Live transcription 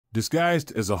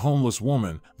Disguised as a homeless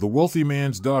woman, the wealthy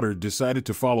man's daughter decided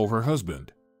to follow her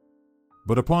husband.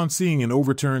 But upon seeing an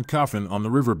overturned coffin on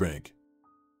the riverbank,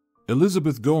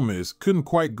 Elizabeth Gomez couldn't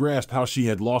quite grasp how she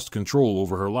had lost control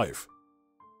over her life.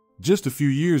 Just a few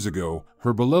years ago,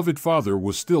 her beloved father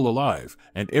was still alive,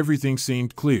 and everything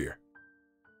seemed clear.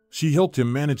 She helped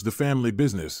him manage the family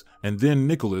business, and then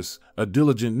Nicholas, a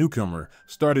diligent newcomer,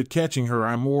 started catching her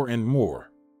eye more and more.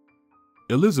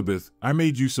 "Elizabeth, I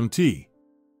made you some tea."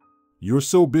 "You're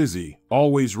so busy,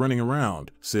 always running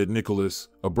around," said Nicholas,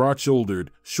 a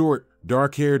broad-shouldered, short,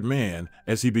 dark-haired man,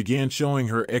 as he began showing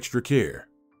her extra care.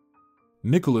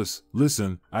 "Nicholas,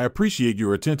 listen, I appreciate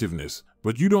your attentiveness,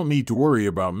 but you don't need to worry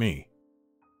about me.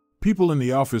 People in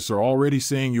the office are already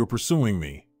saying you're pursuing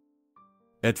me."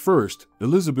 At first,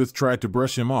 Elizabeth tried to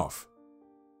brush him off.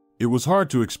 It was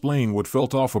hard to explain what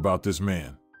felt off about this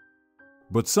man.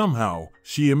 But somehow,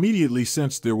 she immediately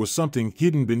sensed there was something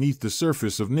hidden beneath the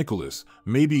surface of Nicholas,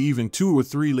 maybe even 2 or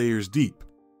 3 layers deep.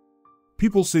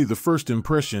 People say the first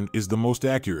impression is the most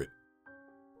accurate.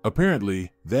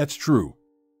 Apparently, that's true.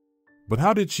 But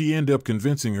how did she end up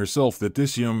convincing herself that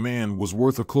this young man was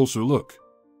worth a closer look?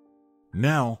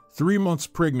 Now, 3 months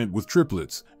pregnant with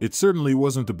triplets, it certainly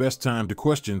wasn't the best time to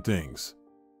question things.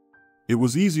 It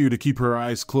was easier to keep her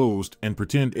eyes closed and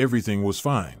pretend everything was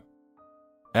fine.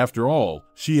 After all,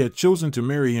 she had chosen to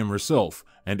marry him herself,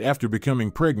 and after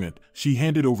becoming pregnant, she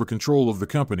handed over control of the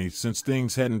company since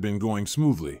things hadn't been going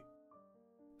smoothly.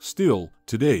 Still,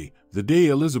 today, the day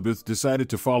Elizabeth decided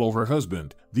to follow her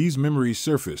husband, these memories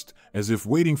surfaced, as if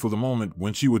waiting for the moment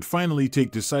when she would finally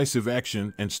take decisive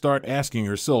action and start asking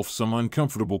herself some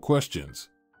uncomfortable questions.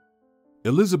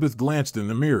 Elizabeth glanced in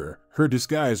the mirror. Her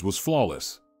disguise was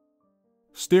flawless.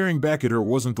 Staring back at her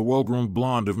wasn't the well-groomed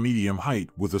blonde of medium height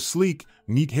with a sleek,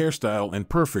 neat hairstyle and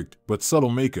perfect but subtle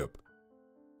makeup.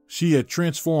 She had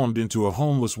transformed into a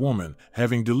homeless woman,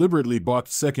 having deliberately bought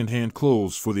second-hand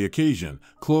clothes for the occasion,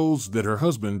 clothes that her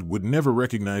husband would never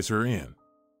recognize her in.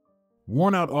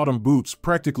 Worn-out autumn boots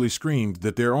practically screamed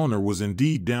that their owner was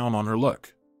indeed down on her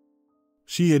luck.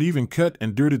 She had even cut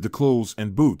and dirted the clothes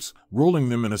and boots, rolling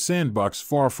them in a sandbox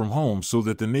far from home so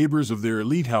that the neighbors of their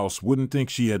elite house wouldn't think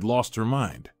she had lost her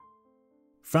mind.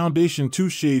 Foundation 2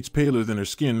 shades paler than her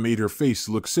skin made her face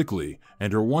look sickly,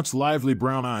 and her once lively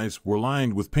brown eyes were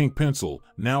lined with pink pencil,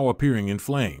 now appearing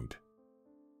inflamed.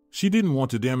 She didn't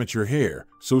want to damage her hair,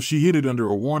 so she hid it under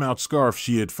a worn-out scarf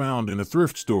she had found in a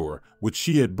thrift store, which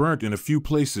she had burnt in a few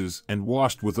places and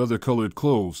washed with other colored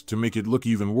clothes to make it look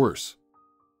even worse.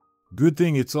 Good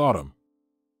thing it's autumn.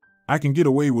 I can get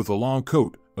away with a long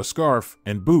coat, a scarf,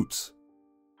 and boots.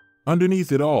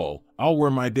 Underneath it all, I'll wear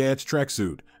my dad's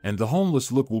tracksuit, and the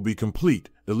homeless look will be complete,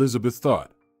 Elizabeth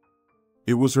thought.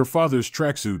 It was her father's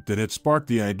tracksuit that had sparked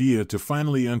the idea to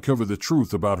finally uncover the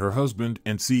truth about her husband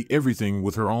and see everything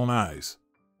with her own eyes.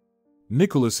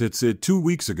 Nicholas had said 2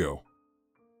 weeks ago,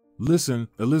 "Listen,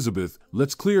 Elizabeth,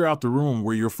 let's clear out the room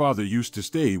where your father used to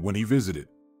stay when he visited.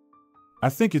 I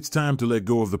think it's time to let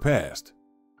go of the past.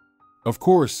 Of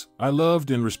course, I loved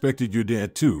and respected your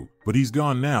dad too, but he's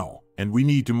gone now, and we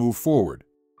need to move forward."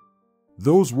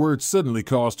 Those words suddenly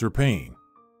caused her pain.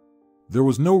 There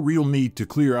was no real need to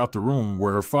clear out the room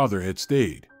where her father had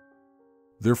stayed.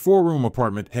 Their 4-room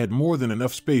apartment had more than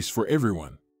enough space for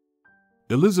everyone.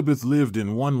 Elizabeth lived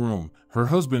in one room, her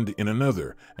husband in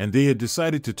another, and they had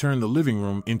decided to turn the living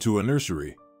room into a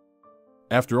nursery.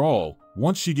 After all,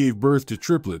 once she gave birth to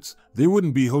triplets, they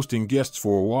wouldn't be hosting guests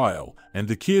for a while, and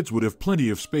the kids would have plenty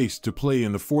of space to play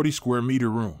in the 40-square-meter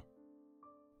room.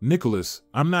 "Nicholas,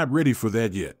 I'm not ready for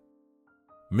that yet."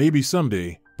 "Maybe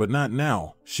someday, but not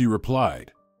now," she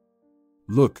replied.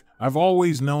 "Look, I've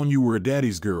always known you were a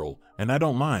daddy's girl, and I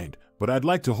don't mind, but I'd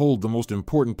like to hold the most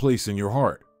important place in your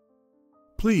heart.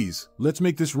 Please, let's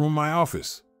make this room my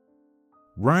office.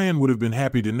 Ryan would have been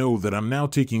happy to know that I'm now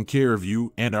taking care of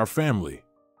you and our family."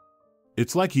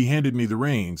 "It's like he handed me the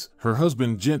reins," her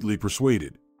husband gently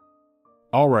persuaded.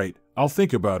 "All right, I'll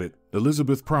think about it,"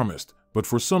 Elizabeth promised, but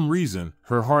for some reason,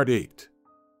 her heart ached.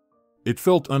 It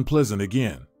felt unpleasant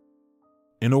again.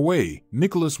 In a way,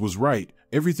 Nicholas was right,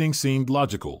 everything seemed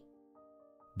logical.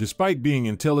 Despite being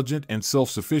intelligent and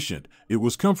self-sufficient, it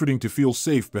was comforting to feel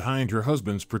safe behind her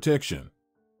husband's protection.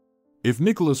 If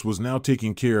Nicholas was now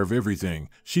taking care of everything,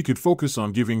 she could focus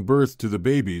on giving birth to the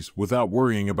babies without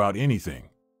worrying about anything.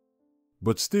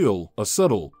 But still, a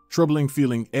subtle, troubling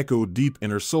feeling echoed deep in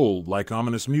her soul like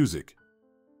ominous music.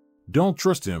 Don't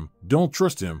trust him,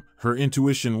 her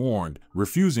intuition warned,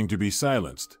 refusing to be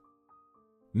silenced.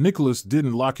 Nicholas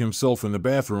didn't lock himself in the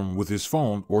bathroom with his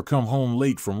phone or come home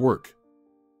late from work.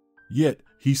 Yet,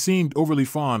 He seemed overly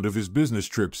fond of his business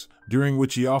trips, during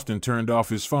which he often turned off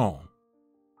his phone.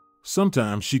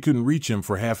 Sometimes she couldn't reach him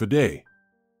for half a day.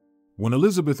 When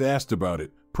Elizabeth asked about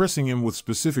it, pressing him with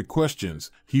specific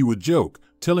questions, he would joke,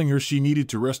 telling her she needed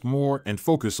to rest more and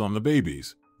focus on the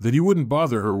babies, that he wouldn't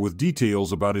bother her with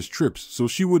details about his trips so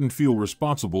she wouldn't feel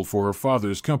responsible for her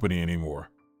father's company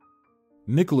anymore.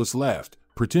 Nicholas laughed,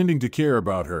 pretending to care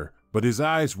about her, but his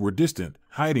eyes were distant,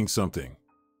 hiding something.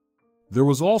 There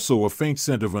was also a faint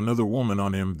scent of another woman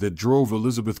on him that drove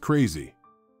Elizabeth crazy.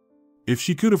 If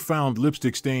she could have found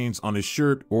lipstick stains on his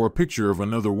shirt or a picture of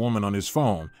another woman on his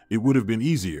phone, it would have been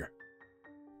easier.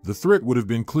 The threat would have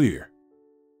been clear.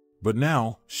 But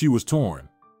now, she was torn.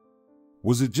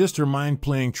 Was it just her mind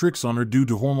playing tricks on her due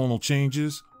to hormonal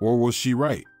changes, or was she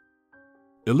right?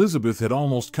 Elizabeth had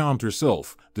almost calmed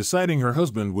herself, deciding her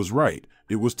husband was right.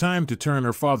 It was time to turn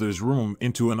her father's room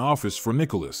into an office for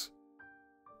Nicholas.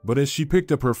 But as she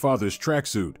picked up her father's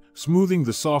tracksuit, smoothing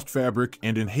the soft fabric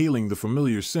and inhaling the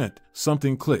familiar scent,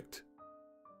 something clicked.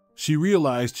 She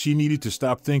realized she needed to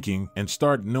stop thinking and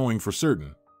start knowing for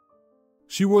certain.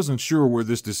 She wasn't sure where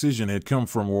this decision had come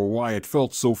from or why it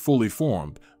felt so fully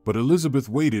formed, but Elizabeth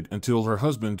waited until her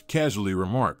husband casually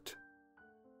remarked,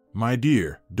 "My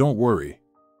dear, don't worry.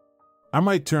 I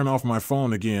might turn off my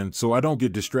phone again so I don't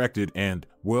get distracted and,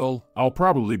 well, I'll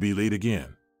probably be late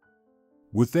again."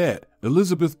 With that,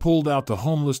 Elizabeth pulled out the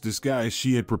homeless disguise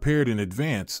she had prepared in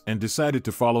advance and decided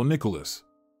to follow Nicholas.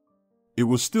 It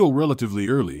was still relatively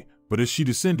early, but as she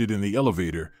descended in the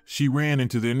elevator, she ran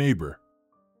into their neighbor.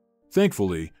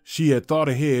 Thankfully, she had thought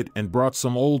ahead and brought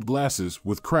some old glasses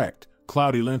with cracked,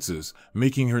 cloudy lenses,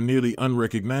 making her nearly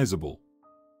unrecognizable.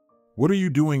 "What are you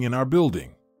doing in our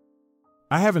building?"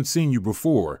 "I haven't seen you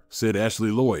before," said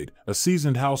Ashley Lloyd, a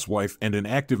seasoned housewife and an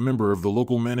active member of the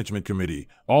local management committee,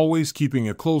 always keeping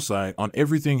a close eye on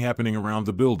everything happening around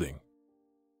the building.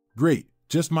 "Great,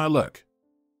 just my luck.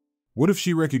 What if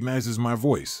she recognizes my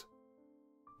voice?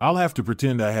 I'll have to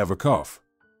pretend I have a cough."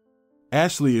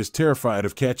 Ashley is terrified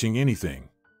of catching anything,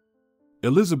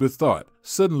 Elizabeth thought,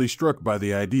 suddenly struck by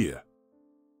the idea.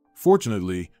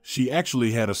 Fortunately, she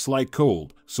actually had a slight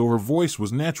cold, so her voice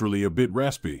was naturally a bit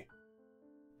raspy.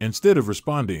 Instead of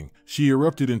responding, she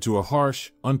erupted into a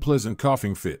harsh, unpleasant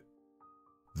coughing fit.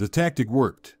 The tactic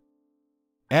worked.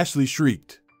 Ashley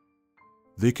shrieked,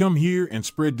 "They come here and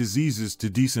spread diseases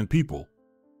to decent people."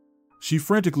 She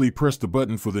frantically pressed the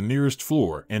button for the nearest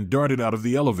floor and darted out of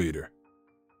the elevator.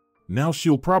 "Now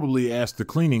she'll probably ask the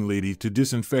cleaning lady to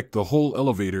disinfect the whole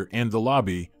elevator and the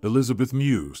lobby," Elizabeth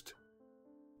mused.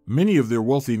 Many of their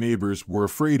wealthy neighbors were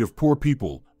afraid of poor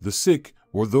people, the sick,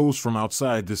 or those from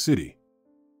outside the city.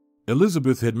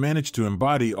 Elizabeth had managed to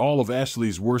embody all of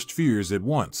Ashley's worst fears at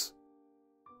once.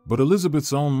 But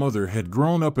Elizabeth's own mother had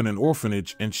grown up in an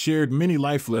orphanage and shared many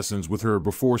life lessons with her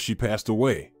before she passed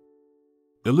away.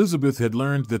 Elizabeth had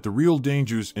learned that the real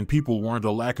dangers in people weren't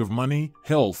a lack of money,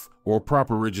 health, or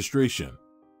proper registration.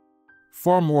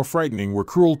 Far more frightening were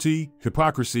cruelty,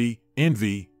 hypocrisy,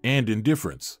 envy, and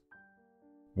indifference.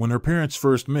 When her parents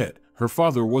first met, her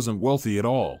father wasn't wealthy at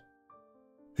all.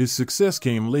 His success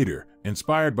came later,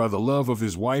 inspired by the love of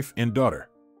his wife and daughter.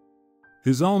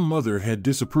 His own mother had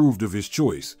disapproved of his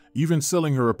choice, even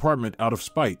selling her apartment out of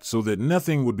spite so that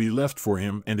nothing would be left for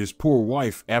him and his poor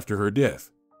wife after her death.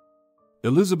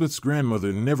 Elizabeth's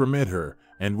grandmother never met her,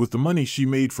 and with the money she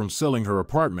made from selling her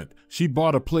apartment, she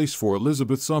bought a place for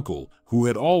Elizabeth's uncle, who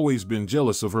had always been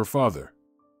jealous of her father.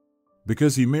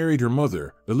 Because he married her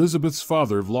mother, Elizabeth's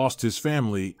father lost his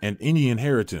family and any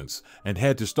inheritance, and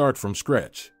had to start from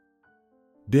scratch.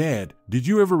 "Dad, did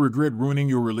you ever regret ruining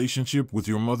your relationship with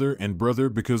your mother and brother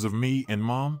because of me and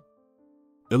Mom?"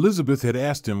 Elizabeth had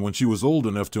asked him when she was old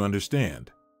enough to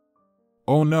understand.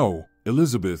 "Oh no,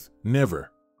 Elizabeth,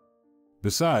 never.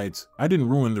 Besides, I didn't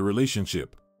ruin the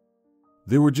relationship.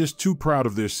 They were just too proud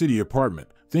of their city apartment,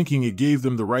 thinking it gave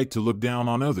them the right to look down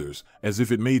on others, as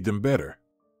if it made them better.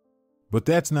 But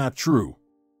that's not true.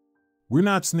 We're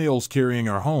not snails carrying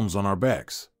our homes on our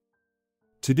backs.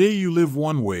 Today you live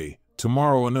one way,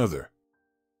 tomorrow another.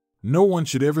 No one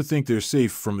should ever think they're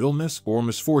safe from illness or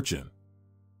misfortune."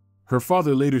 Her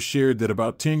father later shared that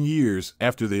about 10 years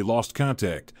after they lost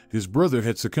contact, his brother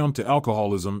had succumbed to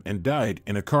alcoholism and died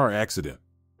in a car accident.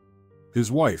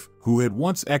 His wife, who had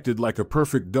once acted like a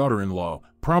perfect daughter-in-law,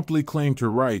 promptly claimed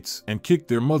her rights and kicked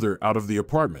their mother out of the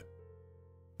apartment.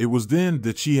 It was then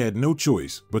that she had no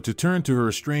choice but to turn to her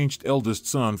estranged eldest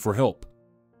son for help.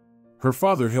 Her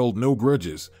father held no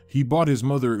grudges. He bought his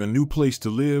mother a new place to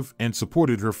live and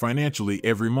supported her financially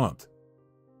every month.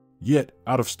 Yet,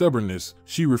 out of stubbornness,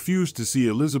 she refused to see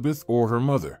Elizabeth or her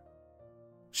mother.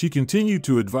 She continued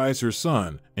to advise her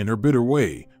son, in her bitter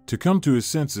way, to come to his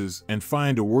senses and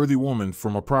find a worthy woman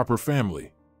from a proper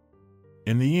family.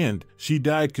 In the end, she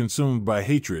died consumed by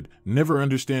hatred, never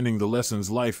understanding the lessons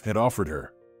life had offered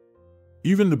her.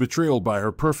 Even the betrayal by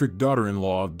her perfect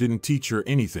daughter-in-law didn't teach her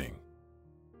anything.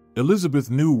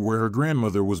 Elizabeth knew where her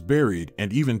grandmother was buried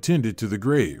and even tended to the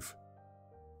grave.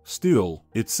 Still,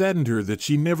 it saddened her that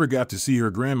she never got to see her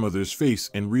grandmother's face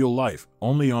in real life,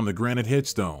 only on the granite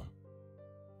headstone.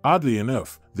 Oddly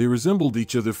enough, they resembled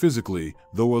each other physically,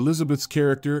 though Elizabeth's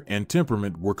character and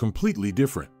temperament were completely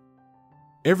different.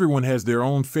 Everyone has their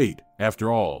own fate,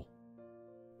 after all.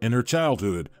 In her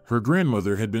childhood, her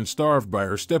grandmother had been starved by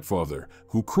her stepfather,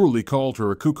 who cruelly called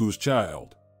her a cuckoo's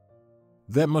child.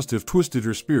 That must have twisted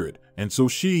her spirit, and so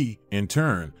she, in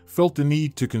turn, felt the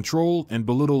need to control and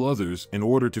belittle others in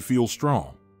order to feel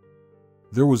strong.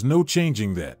 There was no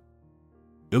changing that.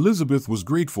 Elizabeth was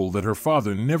grateful that her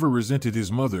father never resented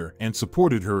his mother and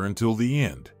supported her until the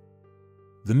end.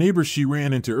 The neighbor she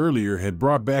ran into earlier had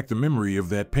brought back the memory of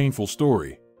that painful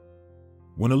story.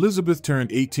 When Elizabeth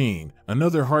turned 18,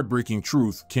 another heartbreaking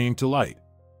truth came to light.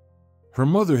 Her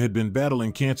mother had been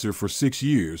battling cancer for 6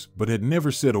 years, but had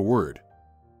never said a word.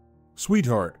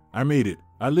 "Sweetheart, I made it.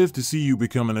 I lived to see you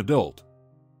become an adult.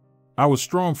 I was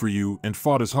strong for you and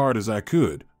fought as hard as I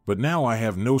could, but now I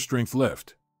have no strength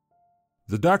left.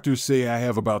 The doctors say I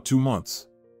have about 2 months.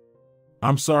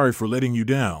 I'm sorry for letting you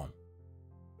down."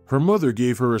 Her mother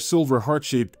gave her a silver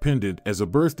heart-shaped pendant as a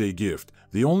birthday gift,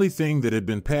 the only thing that had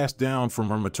been passed down from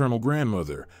her maternal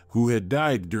grandmother, who had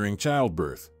died during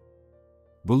childbirth.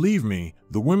 "Believe me,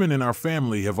 the women in our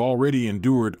family have already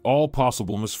endured all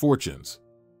possible misfortunes.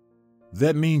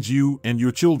 That means you and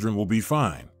your children will be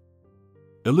fine."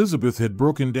 Elizabeth had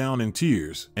broken down in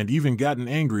tears and even gotten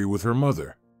angry with her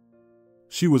mother.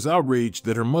 She was outraged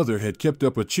that her mother had kept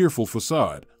up a cheerful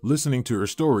facade, listening to her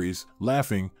stories,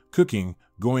 laughing, cooking,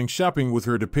 going shopping with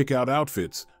her to pick out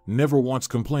outfits, never once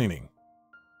complaining.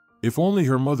 If only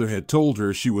her mother had told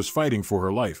her she was fighting for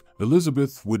her life,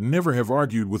 Elizabeth would never have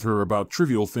argued with her about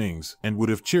trivial things and would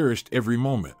have cherished every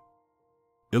moment.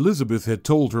 Elizabeth had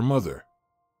told her mother,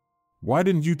 "Why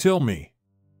didn't you tell me?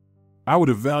 I would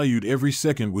have valued every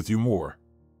second with you more."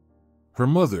 Her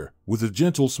mother, with a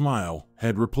gentle smile,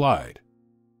 had replied,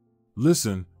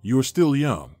 "Listen, you're still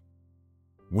young.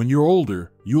 When you're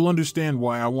older, you'll understand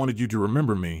why I wanted you to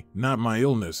remember me, not my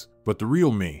illness, but the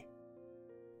real me."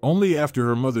 Only after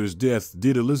her mother's death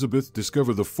did Elizabeth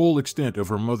discover the full extent of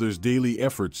her mother's daily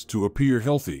efforts to appear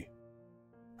healthy.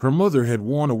 Her mother had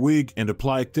worn a wig and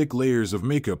applied thick layers of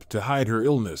makeup to hide her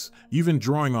illness, even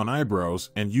drawing on eyebrows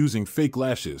and using fake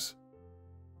lashes.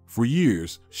 For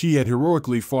years, she had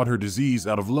heroically fought her disease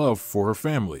out of love for her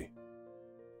family.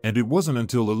 And it wasn't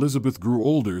until Elizabeth grew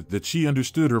older that she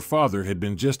understood her father had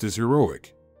been just as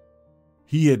heroic.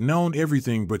 He had known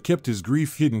everything but kept his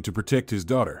grief hidden to protect his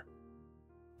daughter.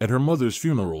 At her mother's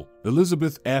funeral,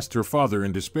 Elizabeth asked her father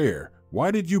in despair, "Why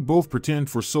did you both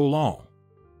pretend for so long?"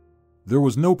 "There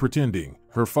was no pretending,"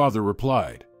 her father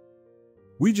replied.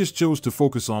 "We just chose to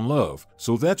focus on love,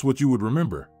 so that's what you would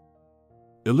remember."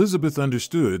 Elizabeth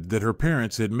understood that her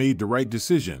parents had made the right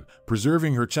decision,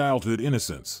 preserving her childhood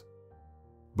innocence.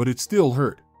 But it still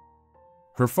hurt.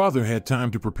 Her father had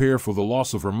time to prepare for the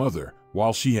loss of her mother,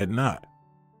 while she had not.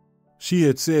 She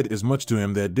had said as much to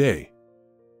him that day.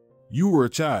 "You were a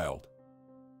child.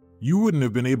 You wouldn't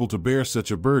have been able to bear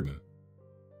such a burden.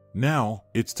 Now,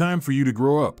 it's time for you to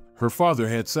grow up," her father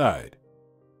had sighed.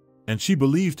 And she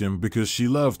believed him because she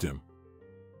loved him.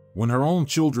 When her own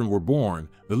children were born,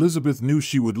 Elizabeth knew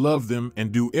she would love them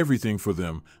and do everything for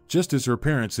them, just as her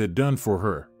parents had done for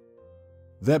her.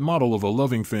 That model of a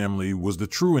loving family was the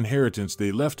true inheritance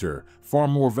they left her, far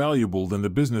more valuable than the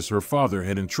business her father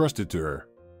had entrusted to her.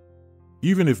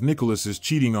 "Even if Nicholas is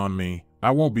cheating on me,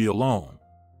 I won't be alone.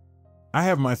 I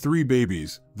have my 3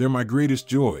 babies, they're my greatest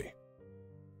joy.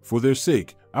 For their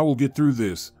sake, I will get through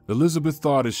this," Elizabeth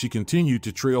thought as she continued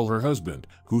to trail her husband,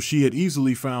 who she had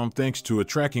easily found thanks to a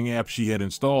tracking app she had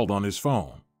installed on his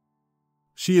phone.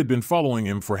 She had been following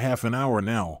him for half an hour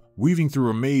now, weaving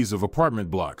through a maze of apartment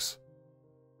blocks.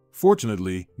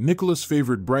 Fortunately, Nicholas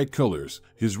favored bright colors.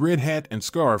 His red hat and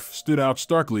scarf stood out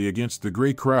starkly against the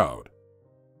gray crowd.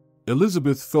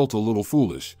 Elizabeth felt a little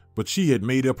foolish, but she had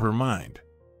made up her mind.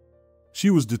 She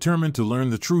was determined to learn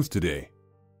the truth today.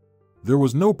 There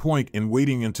was no point in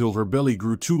waiting until her belly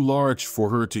grew too large for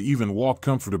her to even walk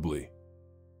comfortably.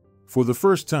 For the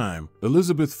first time,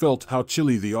 Elizabeth felt how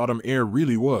chilly the autumn air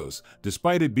really was,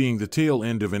 despite it being the tail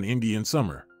end of an Indian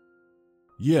summer.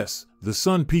 Yes, the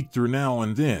sun peeked through now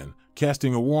and then,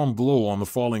 casting a warm glow on the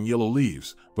falling yellow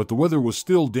leaves, but the weather was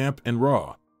still damp and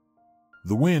raw.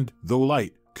 The wind, though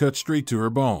light, cut straight to her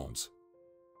bones.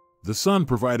 The sun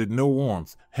provided no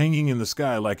warmth, hanging in the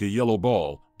sky like a yellow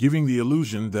ball, giving the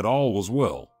illusion that all was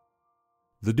well.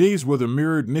 The day's weather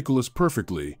mirrored Nicholas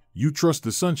perfectly. You trust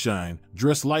the sunshine,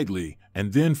 dress lightly,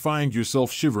 and then find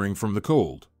yourself shivering from the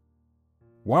cold.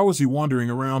 Why was he wandering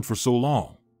around for so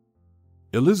long?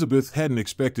 Elizabeth hadn't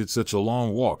expected such a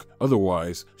long walk,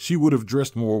 otherwise she would have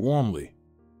dressed more warmly.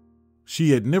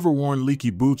 She had never worn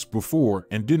leaky boots before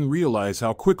and didn't realize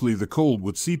how quickly the cold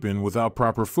would seep in without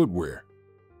proper footwear.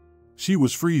 She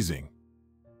was freezing.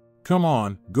 "Come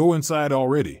on, go inside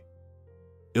already,"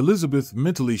 Elizabeth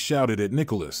mentally shouted at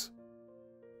Nicholas.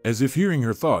 As if hearing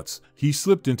her thoughts, he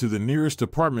slipped into the nearest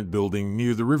apartment building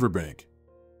near the riverbank.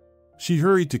 She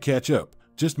hurried to catch up,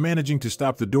 just managing to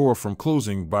stop the door from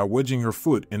closing by wedging her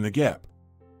foot in the gap.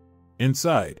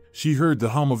 Inside, she heard the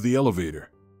hum of the elevator.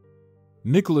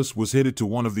 Nicholas was headed to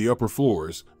one of the upper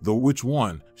floors, though which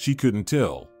one, she couldn't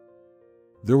tell.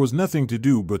 There was nothing to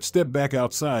do but step back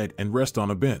outside and rest on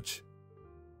a bench.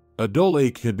 A dull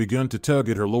ache had begun to tug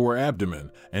at her lower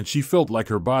abdomen, and she felt like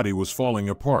her body was falling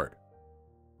apart.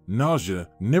 Nausea,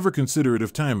 never considerate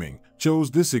of timing, chose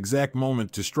this exact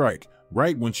moment to strike,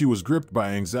 right when she was gripped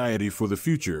by anxiety for the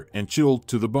future and chilled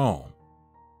to the bone.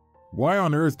 Why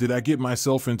on earth did I get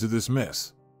myself into this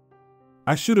mess?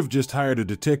 I should have just hired a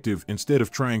detective instead of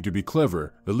trying to be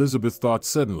clever, Elizabeth thought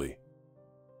suddenly.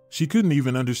 She couldn't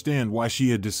even understand why she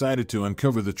had decided to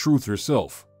uncover the truth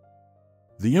herself.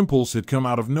 The impulse had come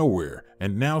out of nowhere,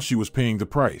 and now she was paying the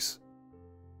price.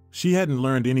 She hadn't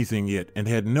learned anything yet and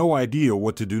had no idea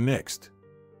what to do next.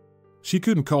 She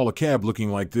couldn't call a cab looking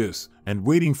like this, and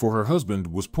waiting for her husband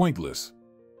was pointless.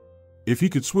 If he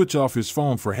could switch off his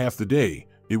phone for half the day,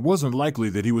 it wasn't likely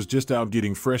that he was just out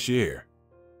getting fresh air.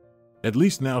 At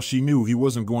least now she knew he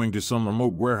wasn't going to some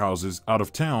remote warehouses out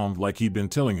of town like he'd been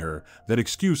telling her. That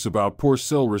excuse about poor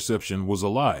cell reception was a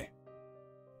lie.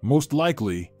 Most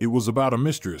likely, it was about a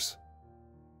mistress.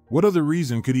 What other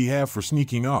reason could he have for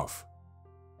sneaking off?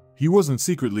 He wasn't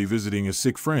secretly visiting a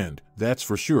sick friend, that's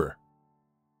for sure.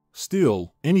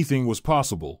 Still, anything was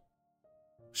possible.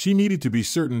 She needed to be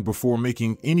certain before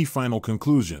making any final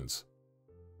conclusions.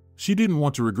 She didn't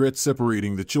want to regret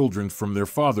separating the children from their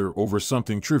father over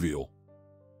something trivial.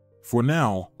 For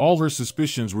now, all her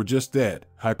suspicions were just that,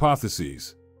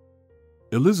 hypotheses.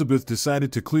 Elizabeth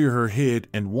decided to clear her head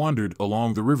and wandered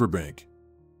along the riverbank.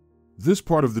 This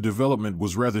part of the development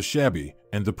was rather shabby,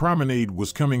 and the promenade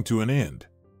was coming to an end.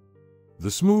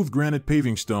 The smooth granite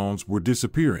paving stones were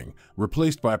disappearing,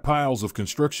 replaced by piles of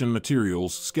construction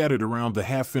materials scattered around the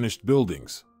half-finished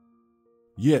buildings.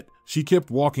 Yet, she kept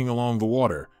walking along the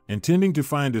water, intending to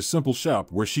find a simple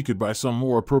shop where she could buy some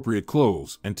more appropriate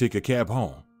clothes and take a cab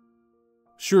home.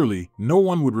 Surely, no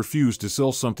one would refuse to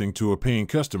sell something to a paying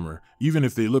customer, even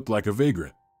if they looked like a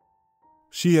vagrant.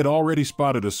 She had already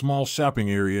spotted a small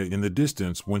shopping area in the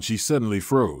distance when she suddenly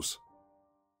froze.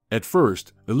 At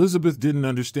first, Elizabeth didn't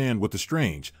understand what the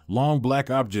strange, long black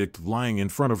object lying in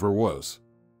front of her was.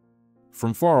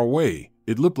 From far away,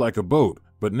 it looked like a boat,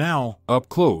 but now, up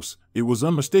close, it was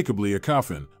unmistakably a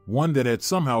coffin, one that had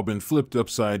somehow been flipped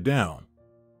upside down.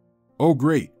 Oh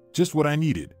great, just what I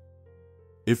needed.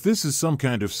 If this is some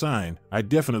kind of sign, I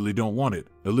definitely don't want it,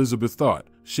 Elizabeth thought,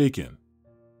 shaken.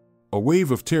 A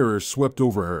wave of terror swept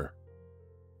over her.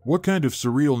 What kind of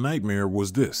surreal nightmare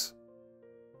was this?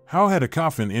 How had a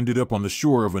coffin ended up on the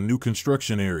shore of a new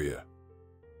construction area?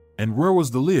 And where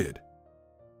was the lid?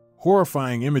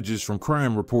 Horrifying images from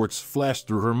crime reports flashed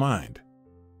through her mind.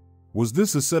 Was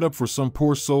this a setup for some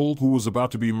poor soul who was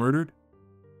about to be murdered?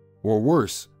 Or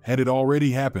worse, had it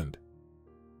already happened?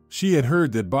 She had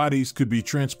heard that bodies could be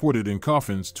transported in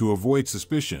coffins to avoid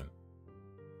suspicion.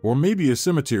 Or maybe a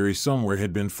cemetery somewhere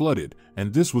had been flooded,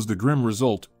 and this was the grim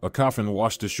result, a coffin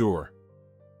washed ashore.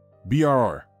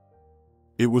 BRR.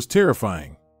 It was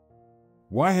terrifying.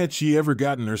 Why had she ever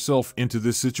gotten herself into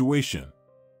this situation?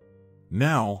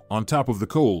 Now, on top of the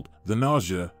cold, the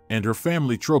nausea, and her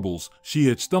family troubles, she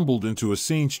had stumbled into a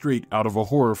scene straight out of a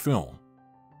horror film.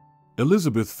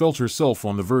 Elizabeth felt herself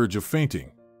on the verge of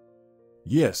fainting.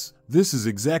 Yes, this is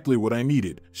exactly what I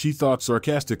needed, she thought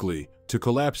sarcastically, to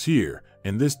collapse here,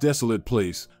 in this desolate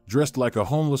place, dressed like a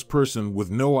homeless person with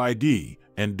no ID,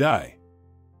 and die.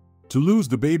 To lose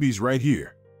the babies right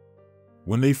here.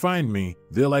 When they find me,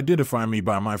 they'll identify me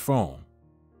by my phone.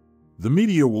 The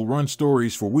media will run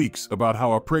stories for weeks about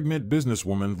how a pregnant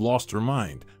businesswoman lost her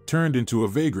mind, turned into a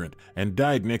vagrant, and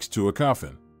died next to a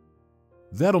coffin.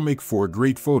 That'll make for a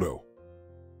great photo.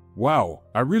 Wow,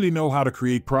 I really know how to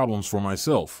create problems for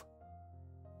myself.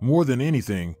 More than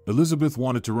anything, Elizabeth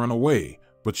wanted to run away,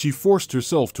 but she forced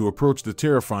herself to approach the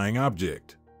terrifying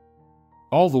object.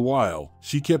 All the while,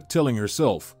 she kept telling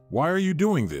herself, "Why are you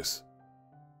doing this?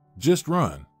 Just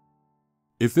run.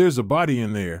 If there's a body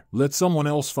in there, let someone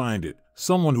else find it,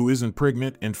 someone who isn't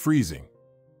pregnant and freezing.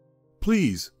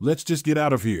 Please, let's just get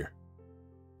out of here."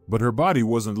 But her body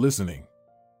wasn't listening.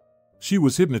 She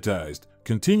was hypnotized,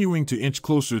 continuing to inch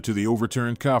closer to the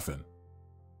overturned coffin.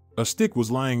 A stick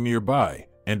was lying nearby,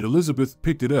 and Elizabeth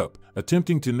picked it up,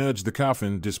 attempting to nudge the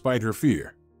coffin despite her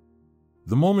fear.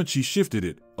 The moment she shifted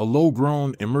it, a low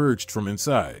groan emerged from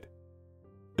inside.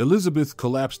 Elizabeth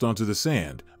collapsed onto the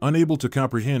sand, unable to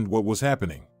comprehend what was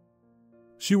happening.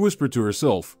 She whispered to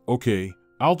herself, "Okay,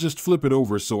 I'll just flip it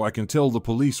over so I can tell the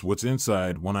police what's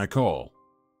inside when I call.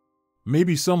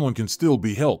 Maybe someone can still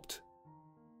be helped."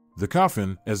 The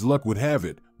coffin, as luck would have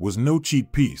it, was no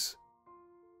cheap piece.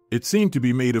 It seemed to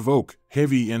be made of oak,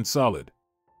 heavy and solid.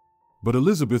 But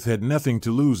Elizabeth had nothing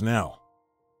to lose now.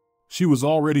 She was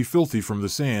already filthy from the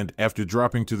sand after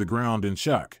dropping to the ground in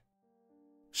shock.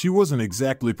 She wasn't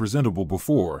exactly presentable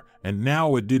before, and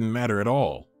now it didn't matter at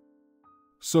all.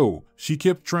 So, she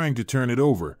kept trying to turn it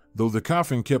over, though the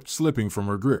coffin kept slipping from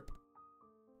her grip.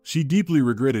 She deeply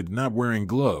regretted not wearing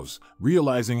gloves,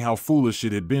 realizing how foolish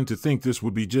it had been to think this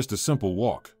would be just a simple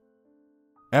walk.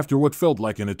 After what felt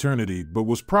like an eternity but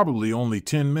was probably only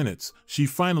 10 minutes, she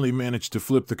finally managed to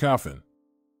flip the coffin.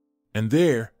 And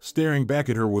there, staring back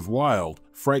at her with wild,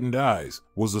 frightened eyes,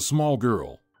 was a small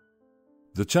girl.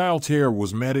 The child's hair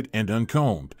was matted and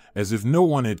uncombed, as if no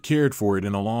one had cared for it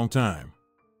in a long time.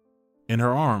 In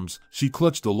her arms, she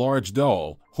clutched a large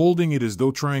doll, holding it as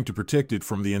though trying to protect it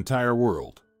from the entire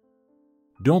world.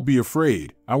 "Don't be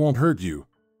afraid, I won't hurt you.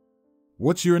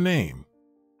 What's your name?"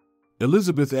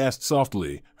 Elizabeth asked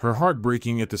softly, her heart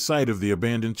breaking at the sight of the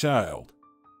abandoned child.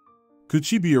 Could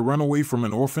she be a runaway from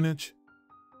an orphanage?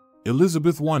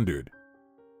 Elizabeth wondered.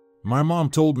 "My mom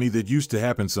told me that used to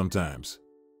happen sometimes.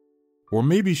 Or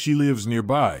maybe she lives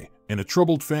nearby, in a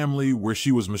troubled family where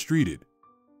she was mistreated.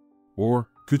 Or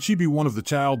could she be one of the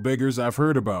child beggars I've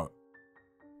heard about?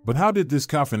 But how did this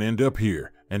coffin end up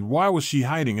here, and why was she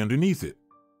hiding underneath it?"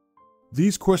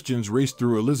 These questions raced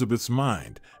through Elizabeth's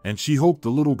mind, and she hoped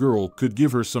the little girl could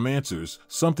give her some answers,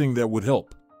 something that would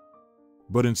help.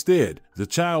 But instead, the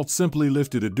child simply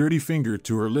lifted a dirty finger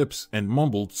to her lips and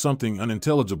mumbled something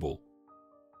unintelligible.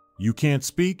 "You can't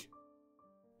speak?"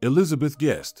 Elizabeth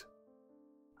guessed.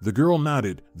 The girl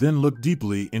nodded, then looked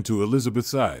deeply into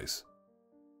Elizabeth's eyes.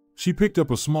 She picked up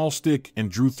a small stick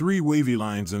and drew 3 wavy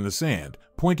lines in the sand,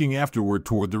 pointing afterward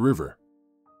toward the river.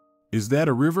 "Is that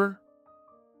a river?"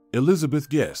 Elizabeth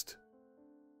guessed.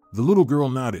 The little girl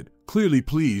nodded, clearly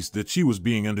pleased that she was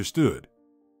being understood.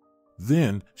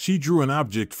 Then, she drew an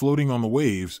object floating on the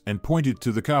waves and pointed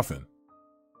to the coffin.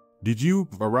 "Did you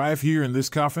arrive here in this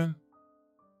coffin?"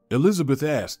 Elizabeth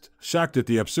asked, shocked at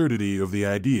the absurdity of the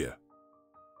idea.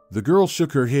 The girl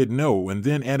shook her head no and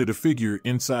then added a figure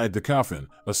inside the coffin,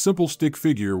 a simple stick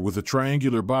figure with a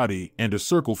triangular body and a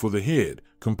circle for the head,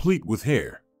 complete with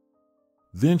hair.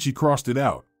 Then she crossed it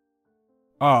out.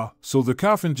 "Ah, so the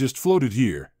coffin just floated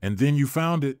here, and then you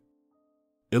found it?"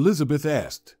 Elizabeth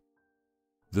asked.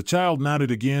 The child nodded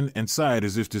again and sighed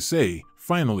as if to say,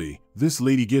 "Finally, this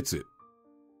lady gets it."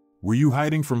 "Were you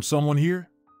hiding from someone here?"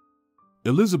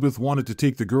 Elizabeth wanted to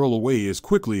take the girl away as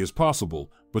quickly as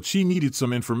possible, but she needed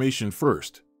some information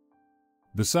first.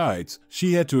 Besides,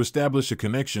 she had to establish a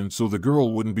connection so the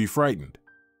girl wouldn't be frightened.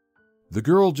 The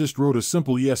girl just wrote a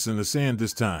simple yes in the sand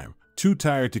this time, too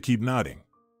tired to keep nodding.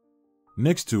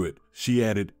 Next to it, she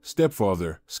added,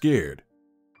 "Stepfather, scared.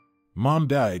 Mom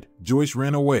died, Joyce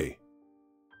ran away."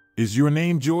 "Is your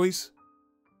name Joyce?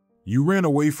 You ran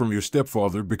away from your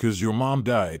stepfather because your mom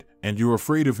died, and you're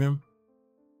afraid of him?"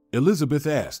 Elizabeth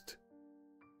asked.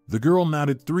 The girl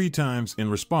nodded 3 times in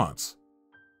response.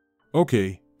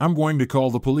 "Okay, I'm going to call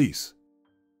the police.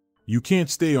 You can't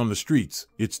stay on the streets,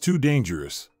 it's too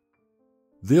dangerous.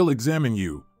 They'll examine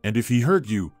you, and if he hurt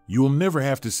you, you'll never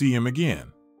have to see him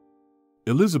again."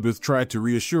 Elizabeth tried to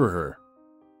reassure her.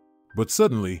 But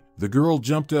suddenly, the girl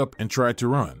jumped up and tried to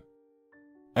run.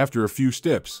 After a few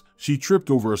steps, she tripped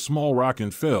over a small rock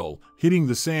and fell, hitting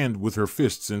the sand with her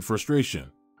fists in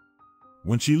frustration.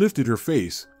 When she lifted her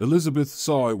face, Elizabeth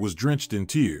saw it was drenched in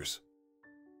tears.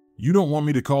 "You don't want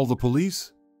me to call the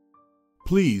police?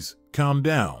 Please, calm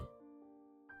down.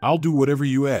 I'll do whatever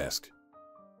you ask.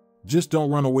 Just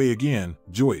don't run away again,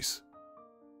 Joyce.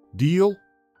 Deal?"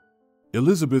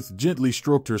 Elizabeth gently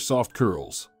stroked her soft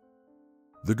curls.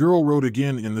 The girl wrote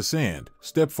again in the sand,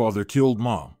 "Stepfather killed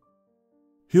Mom.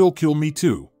 He'll kill me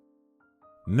too."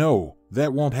 "No,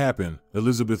 that won't happen,"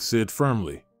 Elizabeth said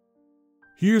firmly.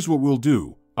 "Here's what we'll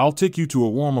do. I'll take you to a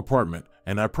warm apartment,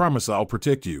 and I promise I'll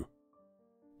protect you.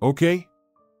 Okay?"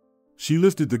 She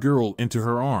lifted the girl into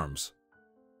her arms.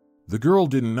 The girl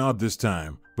didn't nod this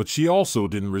time, but she also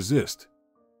didn't resist.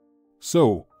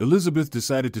 So, Elizabeth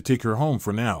decided to take her home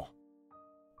for now.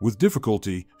 With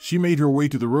difficulty, she made her way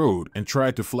to the road and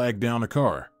tried to flag down a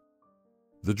car.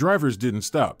 The drivers didn't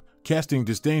stop, casting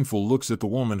disdainful looks at the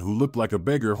woman who looked like a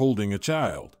beggar holding a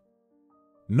child.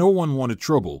 No one wanted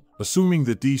trouble, assuming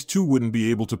that these two wouldn't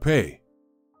be able to pay.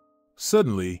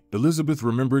 Suddenly, Elizabeth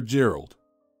remembered Gerald.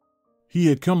 He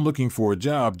had come looking for a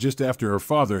job just after her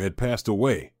father had passed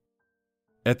away.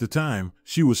 At the time,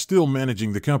 she was still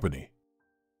managing the company.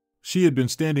 She had been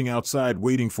standing outside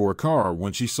waiting for a car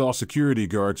when she saw security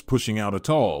guards pushing out a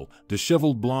tall,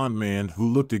 disheveled blonde man who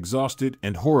looked exhausted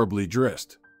and horribly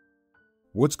dressed.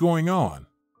 "What's going on?"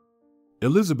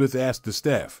 Elizabeth asked the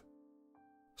staff.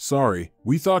 "Sorry,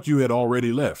 we thought you had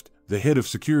already left," the head of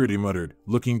security muttered,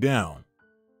 looking down.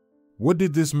 "What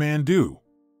did this man do?"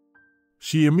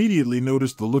 She immediately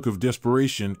noticed the look of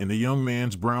desperation in the young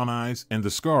man's brown eyes and the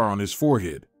scar on his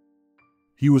forehead.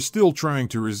 He was still trying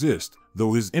to resist,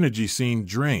 though his energy seemed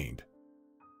drained.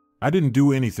 "I didn't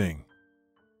do anything.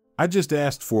 I just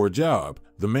asked for a job,"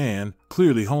 the man,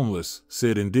 clearly homeless,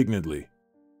 said indignantly.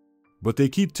 "But they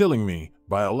keep telling me,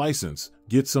 buy a license,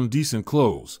 get some decent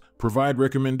clothes, provide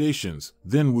recommendations,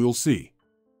 then we'll see.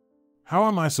 How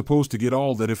am I supposed to get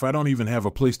all that if I don't even have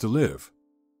a place to live?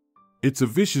 It's a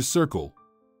vicious circle.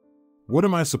 What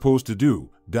am I supposed to do,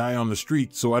 die on the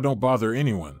street so I don't bother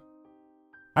anyone?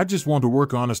 I just want to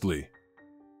work honestly."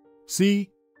 "See?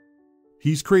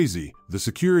 He's crazy," the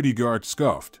security guard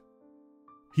scoffed.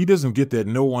 "He doesn't get that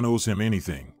no one owes him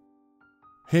anything.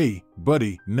 Hey,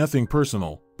 buddy, nothing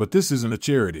personal, but this isn't a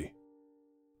charity.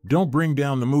 Don't bring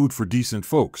down the mood for decent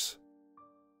folks."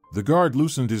 The guard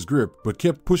loosened his grip but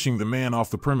kept pushing the man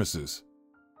off the premises.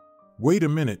 "Wait a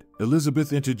minute,"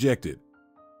 Elizabeth interjected.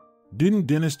 "Didn't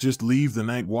Dennis just leave the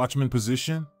night watchman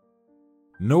position?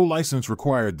 No license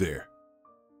required there."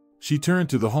 She turned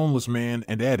to the homeless man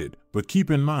and added, "But keep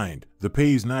in mind, the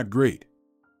pay's not great.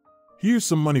 Here's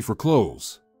some money for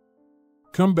clothes.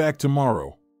 Come back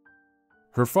tomorrow."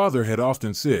 Her father had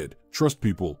often said, "Trust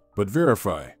people, but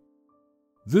verify."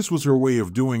 This was her way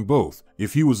of doing both.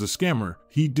 If he was a scammer,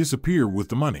 he'd disappear with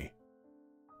the money.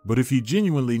 But if he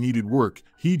genuinely needed work,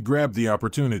 he'd grab the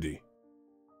opportunity.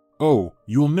 "Oh,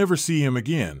 you'll never see him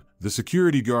again," the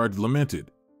security guard lamented.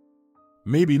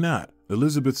 "Maybe not,"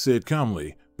 Elizabeth said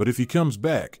calmly, "but if he comes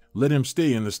back, let him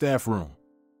stay in the staff room.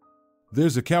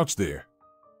 There's a couch there."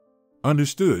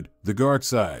 "Understood," the guard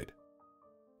sighed.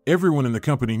 Everyone in the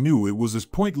company knew it was as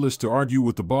pointless to argue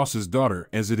with the boss's daughter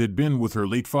as it had been with her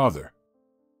late father.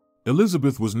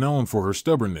 Elizabeth was known for her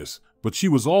stubbornness, but she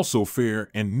was also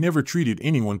fair and never treated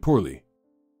anyone poorly.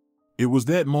 It was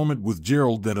that moment with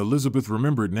Gerald that Elizabeth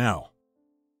remembered now.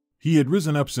 He had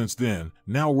risen up since then,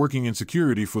 now working in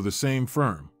security for the same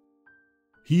firm.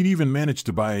 He'd even managed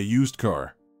to buy a used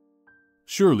car.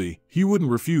 Surely, he wouldn't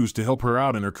refuse to help her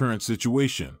out in her current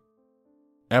situation.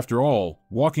 After all,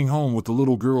 walking home with the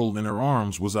little girl in her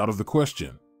arms was out of the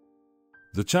question.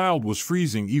 The child was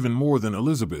freezing even more than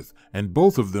Elizabeth, and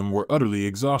both of them were utterly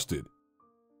exhausted.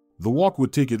 The walk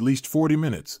would take at least 40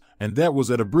 minutes, and that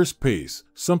was at a brisk pace,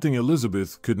 something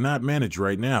Elizabeth could not manage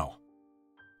right now.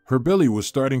 Her belly was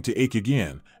starting to ache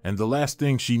again, and the last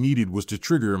thing she needed was to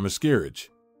trigger a miscarriage.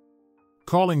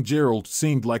 Calling Gerald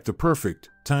seemed like the perfect,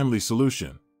 timely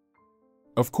solution.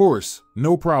 "Of course,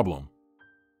 no problem.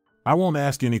 I won't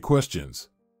ask any questions.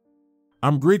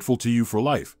 I'm grateful to you for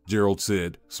life," Gerald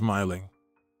said, smiling.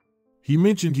 He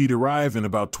mentioned he'd arrive in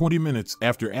about 20 minutes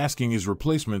after asking his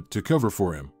replacement to cover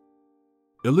for him.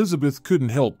 Elizabeth couldn't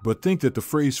help but think that the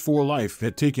phrase "for life"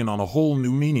 had taken on a whole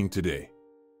new meaning today.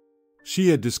 She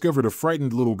had discovered a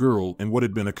frightened little girl in what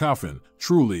had been a coffin,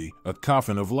 truly a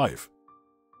coffin of life.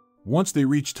 Once they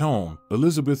reached home,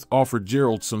 Elizabeth offered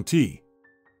Gerald some tea.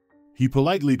 He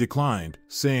politely declined,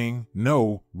 saying,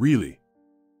 "No, really.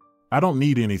 I don't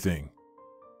need anything.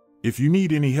 If you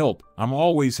need any help, I'm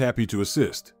always happy to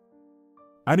assist.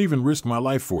 I'd even risk my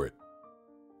life for it.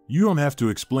 You don't have to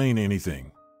explain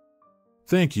anything."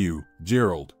 "Thank you,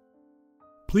 Gerald.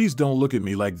 Please don't look at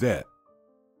me like that.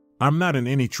 I'm not in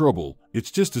any trouble,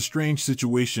 it's just a strange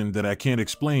situation that I can't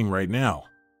explain right now.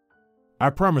 I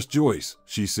promised Joyce,"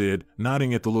 she said,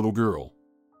 nodding at the little girl.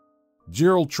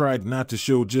 Gerald tried not to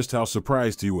show just how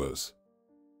surprised he was.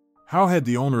 How had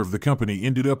the owner of the company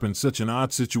ended up in such an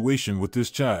odd situation with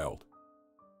this child?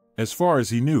 As far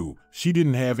as he knew, she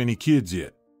didn't have any kids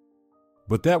yet.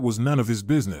 But that was none of his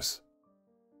business.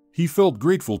 He felt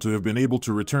grateful to have been able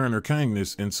to return her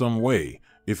kindness in some way.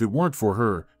 If it weren't for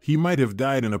her, he might have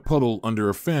died in a puddle under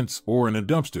a fence or in a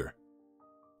dumpster.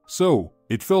 So,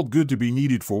 It felt good to be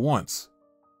needed for once.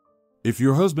 If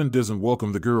your husband doesn't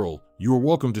welcome the girl, you are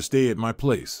welcome to stay at my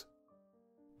place.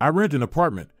 I rent an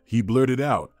apartment, he blurted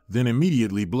out, then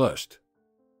immediately blushed.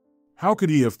 How could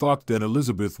he have thought that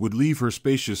Elizabeth would leave her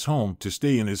spacious home to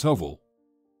stay in his hovel?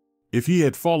 If he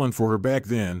had fallen for her back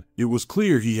then, it was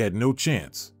clear he had no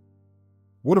chance.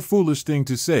 What a foolish thing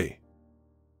to say.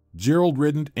 Gerald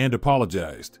reddened and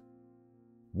apologized.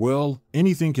 Well,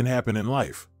 anything can happen in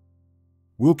life.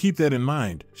 We'll keep that in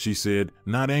mind, she said,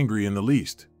 not angry in the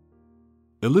least.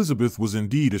 Elizabeth was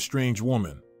indeed a strange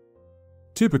woman.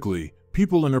 Typically,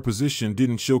 people in her position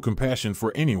didn't show compassion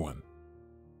for anyone.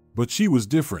 But she was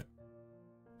different.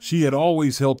 She had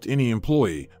always helped any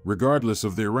employee, regardless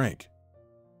of their rank.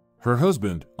 Her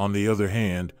husband, on the other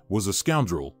hand, was a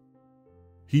scoundrel.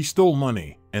 He stole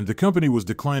money, and the company was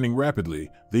declining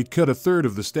rapidly. They'd cut a third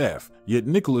of the staff, yet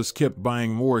Nicholas kept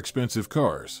buying more expensive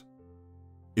cars.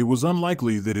 It was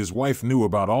unlikely that his wife knew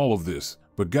about all of this,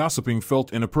 but gossiping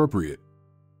felt inappropriate.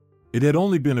 It had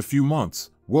only been a few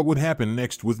months. What would happen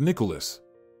next with Nicholas?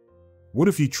 What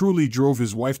if he truly drove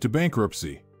his wife to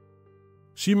bankruptcy?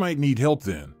 She might need help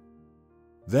then.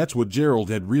 That's what Gerald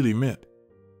had really meant.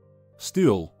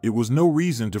 Still, it was no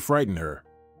reason to frighten her.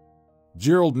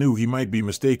 Gerald knew he might be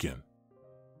mistaken.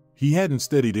 He hadn't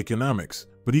studied economics,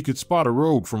 but he could spot a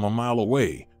rogue from a mile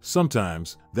away.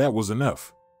 Sometimes, that was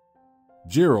enough.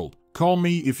 Gerald, call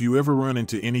me if you ever run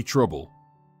into any trouble.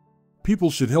 People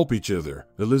should help each other,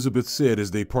 Elizabeth said as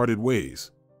they parted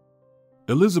ways.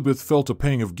 Elizabeth felt a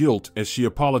pang of guilt as she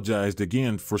apologized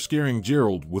again for scaring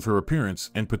Gerald with her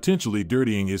appearance and potentially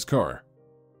dirtying his car.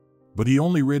 But he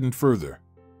only reddened further.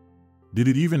 Did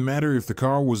it even matter if the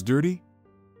car was dirty?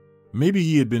 Maybe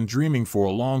he had been dreaming for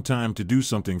a long time to do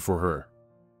something for her.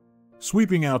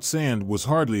 Sweeping out sand was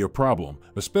hardly a problem,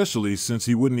 especially since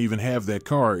he wouldn't even have that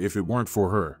car if it weren't for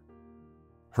her.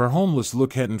 Her homeless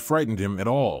look hadn't frightened him at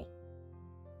all.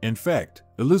 In fact,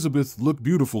 Elizabeth looked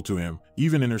beautiful to him,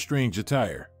 even in her strange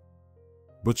attire.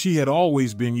 But she had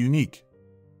always been unique.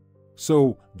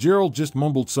 So, Gerald just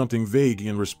mumbled something vague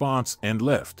in response and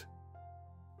left.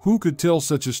 Who could tell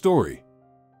such a story?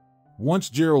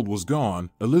 Once Gerald was gone,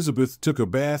 Elizabeth took a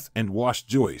bath and washed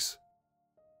Joyce.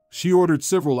 She ordered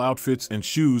several outfits and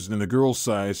shoes in the girl's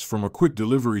size from a quick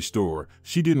delivery store.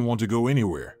 She didn't want to go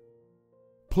anywhere.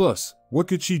 Plus, what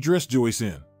could she dress Joyce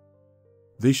in?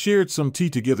 They shared some tea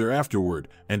together afterward,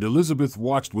 and Elizabeth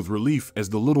watched with relief as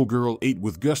the little girl ate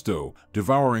with gusto,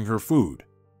 devouring her food.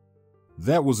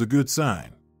 That was a good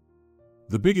sign.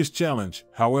 The biggest challenge,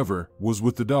 however, was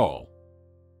with the doll.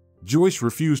 Joyce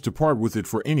refused to part with it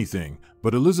for anything,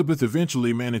 but Elizabeth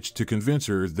eventually managed to convince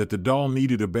her that the doll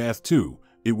needed a bath too.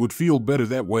 It would feel better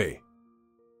that way.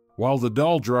 While the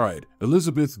doll dried,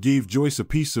 Elizabeth gave Joyce a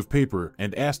piece of paper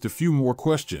and asked a few more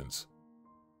questions.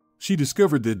 She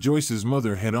discovered that Joyce's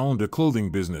mother had owned a clothing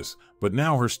business, but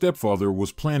now her stepfather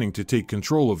was planning to take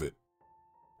control of it.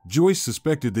 Joyce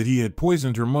suspected that he had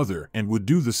poisoned her mother and would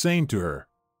do the same to her.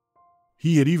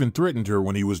 He had even threatened her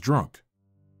when he was drunk.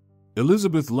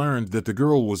 Elizabeth learned that the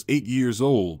girl was 8 years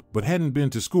old but hadn't been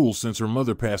to school since her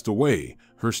mother passed away.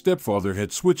 Her stepfather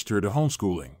had switched her to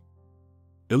homeschooling.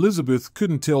 Elizabeth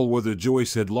couldn't tell whether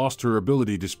Joyce had lost her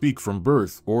ability to speak from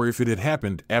birth or if it had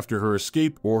happened after her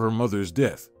escape or her mother's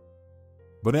death.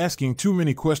 But asking too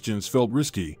many questions felt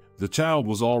risky. The child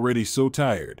was already so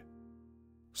tired.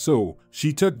 So,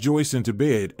 she tucked Joyce into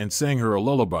bed and sang her a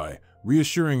lullaby,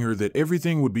 reassuring her that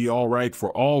everything would be all right for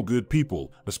all good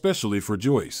people, especially for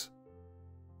Joyce.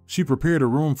 She prepared a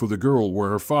room for the girl where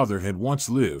her father had once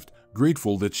lived,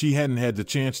 grateful that she hadn't had the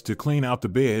chance to clean out the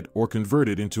bed or convert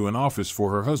it into an office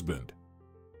for her husband.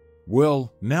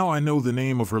 Well, now I know the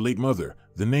name of her late mother,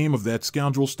 the name of that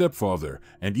scoundrel stepfather,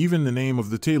 and even the name of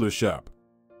the tailor shop.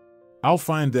 I'll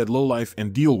find that lowlife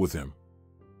and deal with him.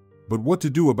 But what to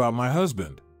do about my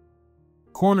husband?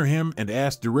 Corner him and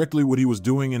ask directly what he was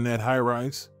doing in that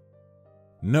high-rise?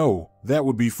 No, that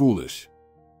would be foolish.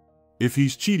 If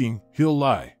he's cheating, he'll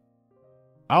lie.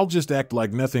 I'll just act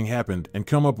like nothing happened and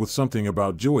come up with something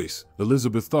about Joyce,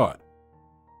 Elizabeth thought.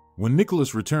 When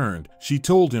Nicholas returned, she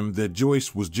told him that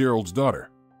Joyce was Gerald's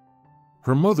daughter.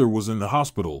 Her mother was in the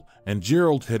hospital, and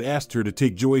Gerald had asked her to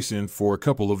take Joyce in for a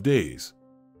couple of days.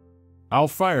 I'll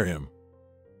fire him.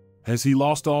 Has he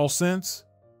lost all sense?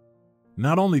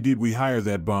 Not only did we hire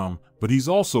that bum, but he's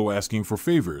also asking for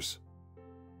favors.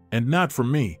 And not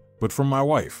from me, but from my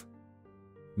wife.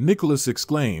 Nicholas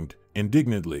exclaimed,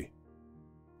 indignantly.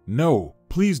 No,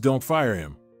 please don't fire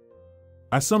him.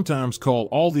 I sometimes call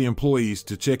all the employees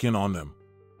to check in on them.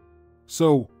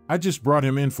 So, I just brought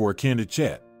him in for a candid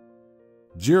chat.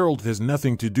 Gerald has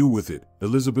nothing to do with it,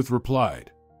 Elizabeth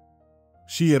replied.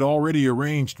 She had already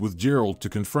arranged with Gerald to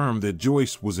confirm that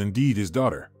Joyce was indeed his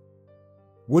daughter.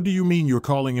 "What do you mean you're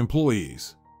calling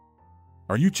employees?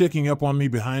 Are you checking up on me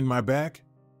behind my back?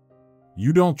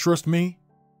 You don't trust me?"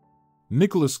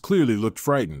 Nicholas clearly looked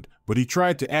frightened, but he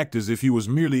tried to act as if he was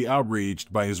merely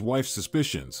outraged by his wife's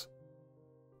suspicions.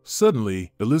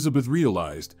 Suddenly, Elizabeth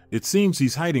realized, it seems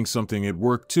he's hiding something at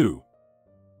work too.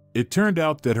 It turned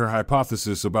out that her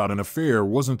hypothesis about an affair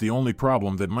wasn't the only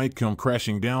problem that might come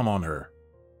crashing down on her.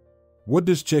 "What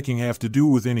does checking have to do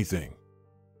with anything?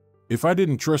 If I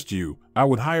didn't trust you, I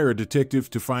would hire a detective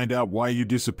to find out why you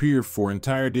disappear for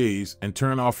entire days and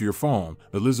turn off your phone,"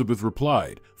 Elizabeth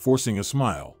replied, forcing a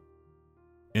smile.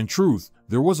 In truth,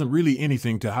 there wasn't really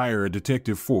anything to hire a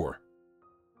detective for.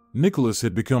 Nicholas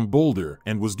had become bolder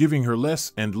and was giving her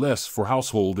less and less for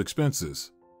household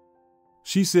expenses.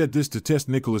 She said this to test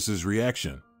Nicholas's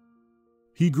reaction.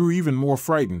 He grew even more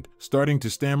frightened, starting to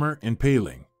stammer and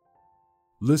paling.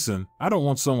 "Listen, I don't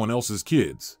want someone else's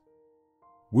kids.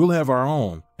 We'll have our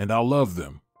own, and I'll love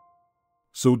them.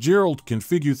 So Gerald can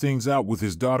figure things out with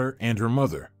his daughter and her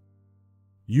mother.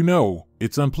 You know,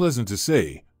 it's unpleasant to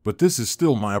say, but this is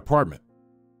still my apartment.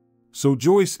 So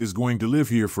Joyce is going to live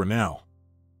here for now.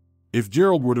 If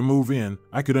Gerald were to move in,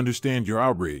 I could understand your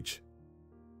outrage.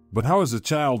 But how is a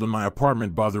child in my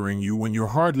apartment bothering you when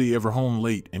you're hardly ever home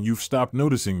late and you've stopped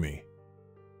noticing me?"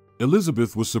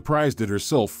 Elizabeth was surprised at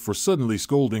herself for suddenly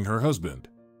scolding her husband.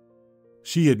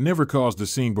 She had never caused a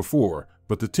scene before,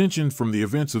 but the tension from the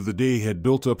events of the day had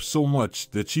built up so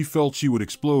much that she felt she would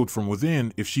explode from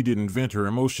within if she didn't vent her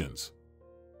emotions.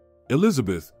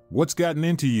 "Elizabeth, what's gotten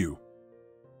into you?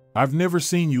 I've never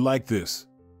seen you like this.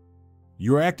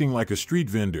 You're acting like a street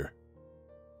vendor."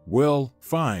 "Well,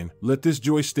 fine, let this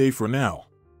Joyce stay for now.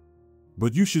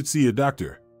 But you should see a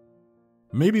doctor.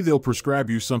 Maybe they'll prescribe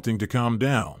you something to calm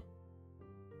down."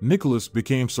 Nicholas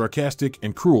became sarcastic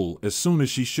and cruel as soon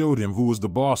as she showed him who was the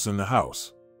boss in the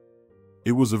house.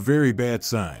 It was a very bad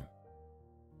sign.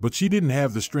 But she didn't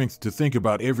have the strength to think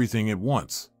about everything at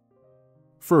once.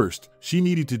 First, she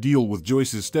needed to deal with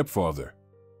Joyce's stepfather.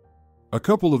 A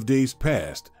couple of days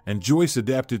passed, and Joyce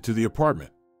adapted to the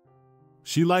apartment.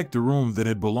 She liked the room that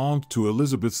had belonged to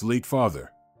Elizabeth's late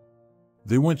father.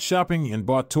 They went shopping and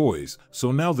bought toys,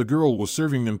 so now the girl was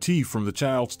serving them tea from the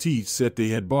child's tea set they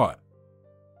had bought.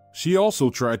 She also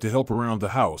tried to help around the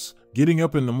house, getting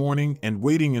up in the morning and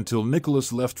waiting until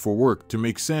Nicholas left for work to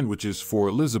make sandwiches for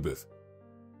Elizabeth.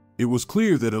 It was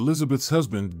clear that Elizabeth's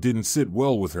husband didn't sit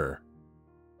well with her.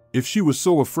 If she was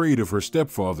so afraid of her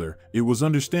stepfather, it was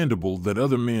understandable that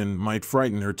other men might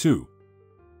frighten her too.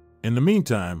 In the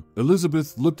meantime,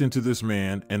 Elizabeth looked into this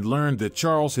man and learned that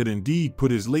Charles had indeed put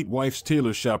his late wife's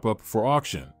tailor shop up for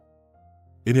auction.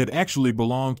 It had actually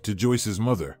belonged to Joyce's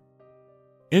mother.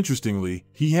 Interestingly,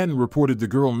 he hadn't reported the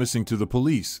girl missing to the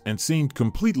police and seemed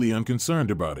completely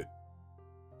unconcerned about it.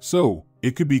 So,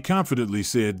 it could be confidently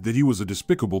said that he was a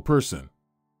despicable person.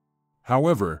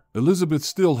 However, Elizabeth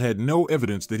still had no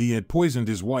evidence that he had poisoned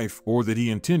his wife or that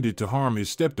he intended to harm his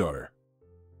stepdaughter.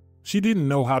 She didn't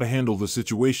know how to handle the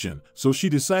situation, so she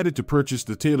decided to purchase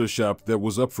the tailor shop that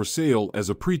was up for sale as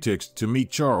a pretext to meet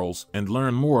Charles and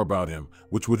learn more about him,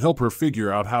 which would help her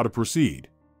figure out how to proceed.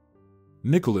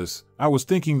 "Nicholas, I was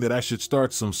thinking that I should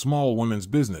start some small women's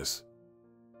business.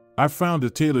 I've found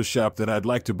a tailor shop that I'd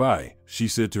like to buy," she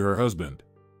said to her husband.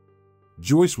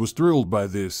 Joyce was thrilled by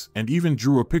this and even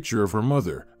drew a picture of her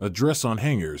mother, a dress on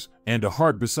hangers, and a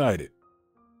heart beside it.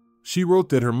 She wrote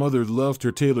that her mother loved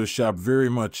her tailor shop very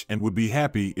much and would be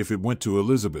happy if it went to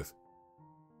Elizabeth.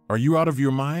 "Are you out of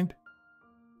your mind?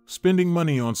 Spending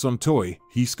money on some toy,"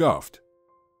 he scoffed.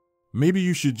 "Maybe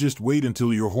you should just wait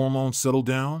until your hormones settle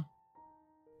down?"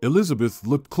 Elizabeth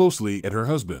looked closely at her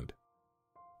husband.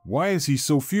 Why is he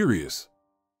so furious?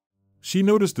 She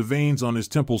noticed the veins on his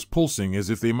temples pulsing as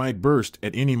if they might burst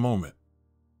at any moment.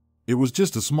 It was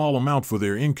just a small amount for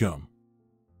their income.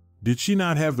 Did she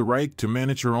not have the right to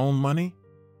manage her own money?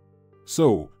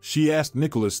 So, she asked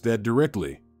Nicholas that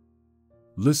directly.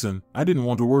 "Listen, I didn't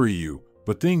want to worry you,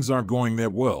 but things aren't going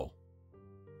that well.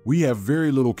 We have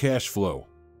very little cash flow."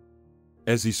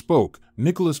 As he spoke,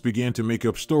 Nicholas began to make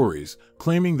up stories,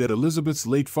 claiming that Elizabeth's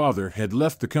late father had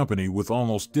left the company with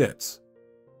almost debts.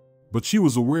 But she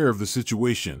was aware of the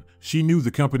situation. She knew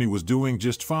the company was doing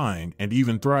just fine and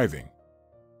even thriving.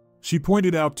 She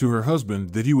pointed out to her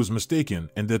husband that he was mistaken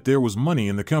and that there was money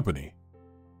in the company.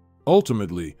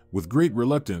 Ultimately, with great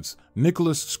reluctance,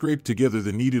 Nicholas scraped together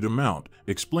the needed amount,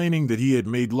 explaining that he had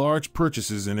made large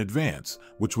purchases in advance,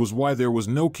 which was why there was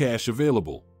no cash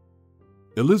available.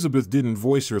 Elizabeth didn't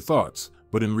voice her thoughts,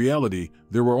 but in reality,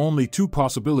 there were only two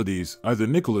possibilities. Either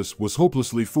Nicholas was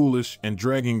hopelessly foolish and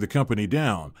dragging the company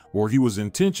down, or he was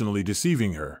intentionally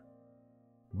deceiving her.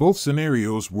 Both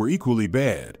scenarios were equally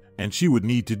bad, and she would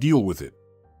need to deal with it.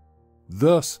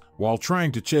 Thus, while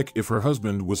trying to check if her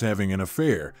husband was having an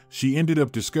affair, she ended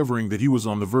up discovering that he was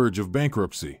on the verge of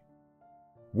bankruptcy.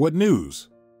 What news?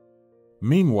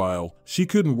 Meanwhile, she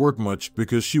couldn't work much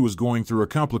because she was going through a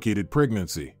complicated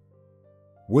pregnancy.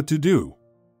 What to do?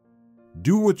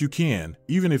 Do what you can,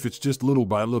 even if it's just little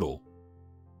by little.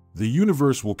 The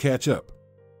universe will catch up.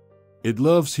 It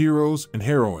loves heroes and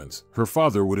heroines, her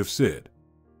father would have said.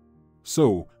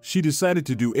 So, she decided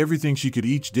to do everything she could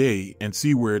each day and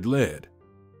see where it led.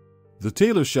 The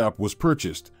tailor shop was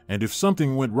purchased, and if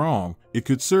something went wrong, it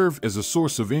could serve as a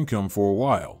source of income for a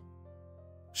while.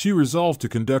 She resolved to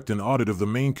conduct an audit of the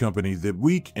main company that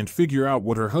week and figure out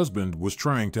what her husband was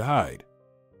trying to hide.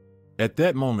 At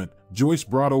that moment, Joyce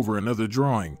brought over another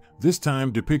drawing, this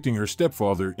time depicting her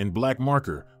stepfather in black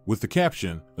marker, with the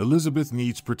caption, "Elizabeth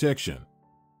needs protection."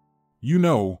 "You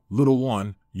know, little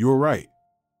one, you're right.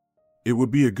 It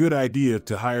would be a good idea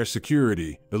to hire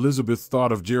security," Elizabeth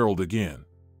thought of Gerald again.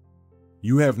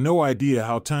 "You have no idea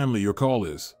how timely your call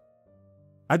is.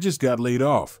 I just got laid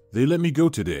off, they let me go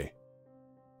today."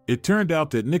 It turned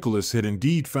out that Nicholas had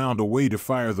indeed found a way to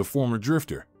fire the former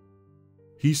drifter.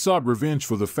 He sought revenge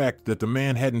for the fact that the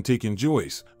man hadn't taken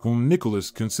Joyce, whom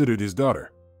Nicholas considered his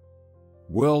daughter.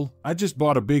 "Well, I just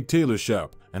bought a big tailor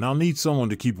shop, and I'll need someone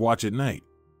to keep watch at night.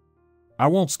 I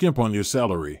won't skimp on your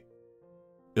salary,"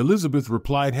 Elizabeth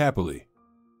replied happily.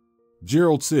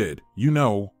 Gerald said, "You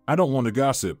know, I don't want to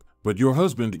gossip, but your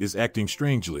husband is acting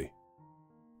strangely.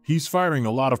 He's firing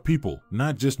a lot of people,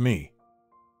 not just me.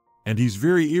 And he's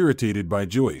very irritated by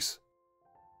Joyce.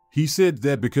 He said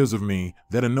that because of me,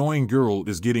 that annoying girl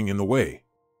is getting in the way.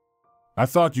 I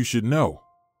thought you should know."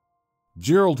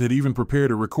 Gerald had even prepared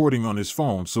a recording on his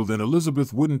phone so that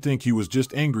Elizabeth wouldn't think he was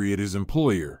just angry at his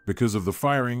employer because of the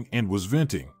firing and was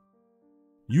venting.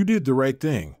 "You did the right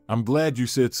thing. I'm glad you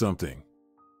said something.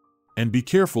 And be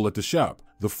careful at the shop.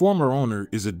 The former owner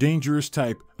is a dangerous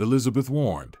type," Elizabeth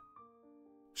warned.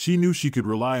 She knew she could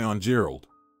rely on Gerald.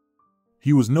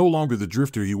 He was no longer the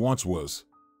drifter he once was.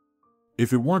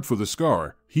 If it weren't for the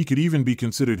scar, he could even be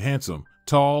considered handsome,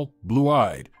 tall,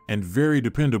 blue-eyed, and very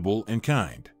dependable and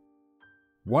kind.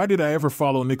 Why did I ever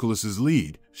follow Nicholas's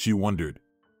lead, she wondered.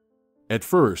 At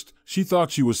first, she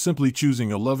thought she was simply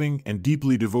choosing a loving and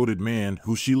deeply devoted man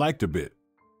who she liked a bit.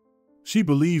 She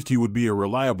believed he would be a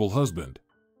reliable husband.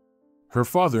 Her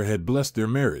father had blessed their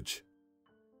marriage.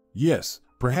 Yes,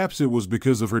 perhaps it was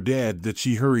because of her dad that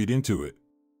she hurried into it.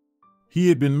 He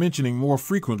had been mentioning more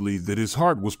frequently that his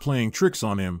heart was playing tricks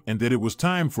on him and that it was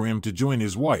time for him to join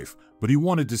his wife, but he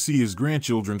wanted to see his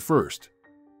grandchildren first.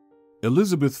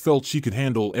 Elizabeth felt she could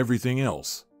handle everything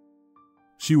else.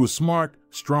 She was smart,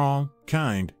 strong,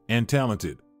 kind, and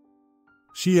talented.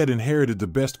 She had inherited the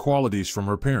best qualities from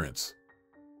her parents.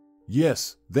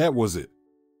 Yes, that was it.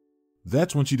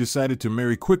 That's when she decided to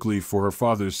marry quickly for her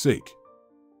father's sake.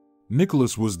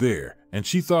 Nicholas was there, and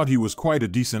she thought he was quite a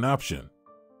decent option.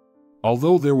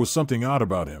 Although there was something odd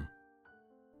about him.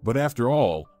 But after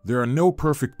all, there are no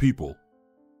perfect people.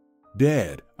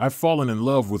 "Dad, I've fallen in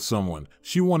love with someone,"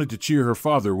 she wanted to cheer her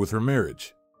father with her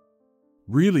marriage.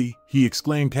 "Really?" he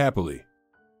exclaimed happily.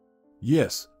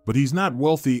 "Yes, but he's not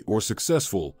wealthy or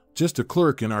successful, just a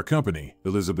clerk in our company,"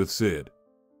 Elizabeth said.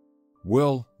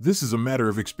 "Well, this is a matter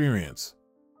of experience.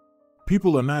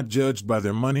 People are not judged by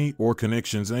their money or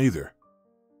connections either.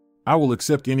 I will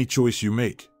accept any choice you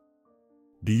make."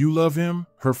 "Do you love him?"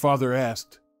 her father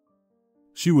asked.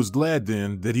 She was glad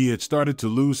then that he had started to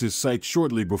lose his sight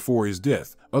shortly before his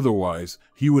death, otherwise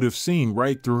he would have seen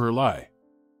right through her lie.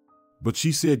 But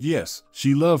she said yes,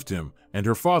 she loved him, and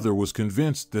her father was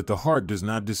convinced that the heart does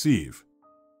not deceive.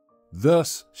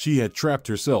 Thus, she had trapped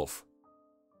herself.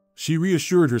 She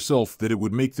reassured herself that it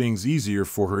would make things easier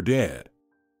for her dad.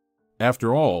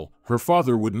 After all, her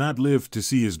father would not live to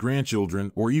see his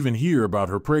grandchildren or even hear about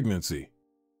her pregnancy.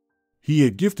 He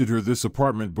had gifted her this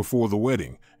apartment before the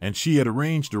wedding, and she had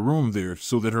arranged a room there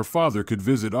so that her father could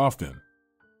visit often.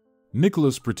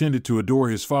 Nicholas pretended to adore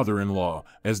his father-in-law,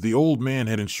 as the old man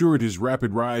had ensured his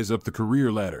rapid rise up the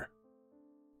career ladder.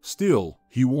 Still,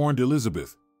 he warned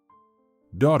Elizabeth,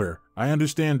 "Daughter, I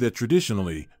understand that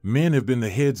traditionally, men have been the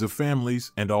heads of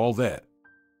families and all that.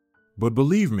 But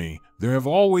believe me, there have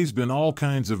always been all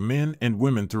kinds of men and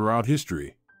women throughout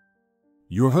history.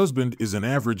 Your husband is an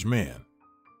average man.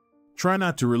 Try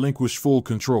not to relinquish full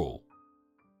control."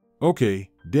 "Okay,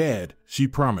 Dad," she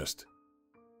promised.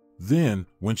 Then,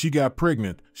 when she got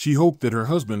pregnant, she hoped that her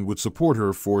husband would support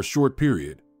her for a short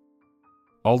period.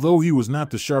 Although he was not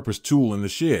the sharpest tool in the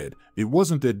shed, it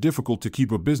wasn't that difficult to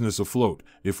keep a business afloat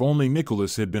if only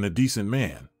Nicholas had been a decent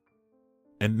man.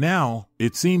 And now,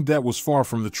 it seemed that was far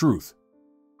from the truth.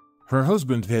 Her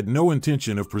husband had no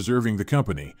intention of preserving the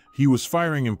company. He was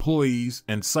firing employees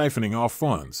and siphoning off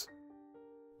funds.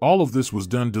 All of this was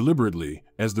done deliberately,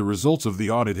 as the results of the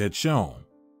audit had shown.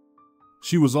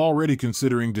 She was already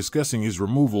considering discussing his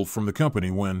removal from the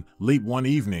company when, late one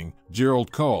evening,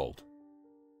 Gerald called.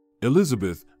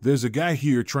 "Elizabeth, there's a guy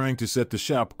here trying to set the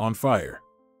shop on fire.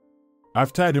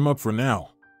 I've tied him up for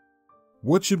now.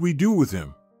 What should we do with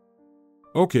him?"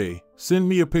 "Okay, send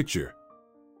me a picture."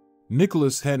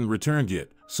 Nicholas hadn't returned yet,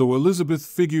 so Elizabeth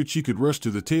figured she could rush to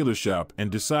the tailor shop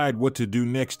and decide what to do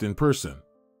next in person.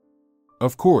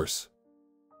 Of course.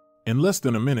 In less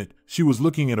than a minute, she was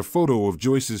looking at a photo of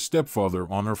Joyce's stepfather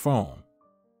on her phone.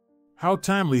 How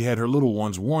timely had her little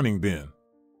one's warning been?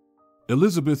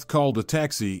 Elizabeth called a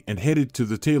taxi and headed to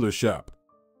the tailor shop.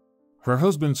 Her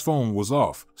husband's phone was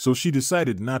off, so she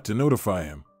decided not to notify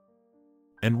him.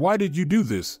 "And why did you do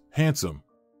this, handsome?"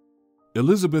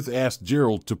 Elizabeth asked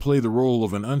Gerald to play the role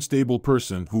of an unstable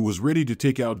person who was ready to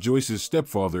take out Joyce's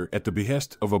stepfather at the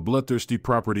behest of a bloodthirsty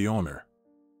property owner.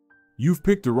 "You've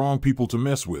picked the wrong people to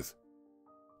mess with.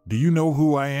 Do you know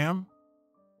who I am?"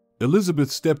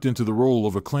 Elizabeth stepped into the role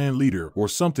of a clan leader or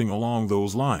something along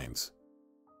those lines.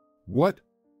 "What?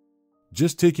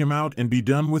 Just take him out and be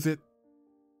done with it?"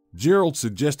 Gerald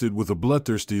suggested with a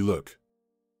bloodthirsty look.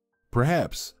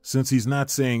 "Perhaps, since he's not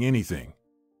saying anything.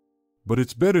 But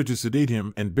it's better to sedate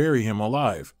him and bury him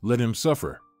alive, let him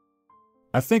suffer.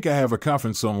 I think I have a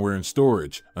coffin somewhere in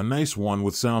storage, a nice one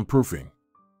with soundproofing.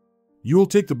 You'll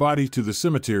take the body to the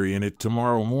cemetery in it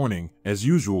tomorrow morning, as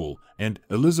usual," and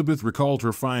Elizabeth recalled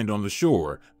her find on the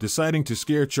shore, deciding to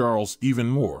scare Charles even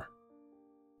more.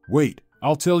 "Wait,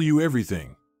 I'll tell you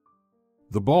everything."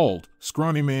 The bald,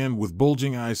 scrawny man with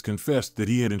bulging eyes confessed that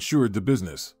he had insured the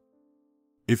business.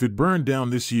 If it burned down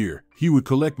this year, he would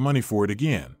collect money for it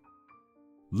again.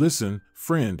 "Listen,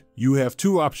 friend, you have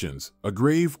two options, a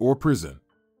grave or prison.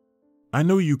 I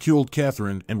know you killed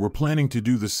Catherine and were planning to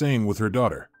do the same with her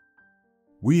daughter."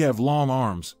 "We have long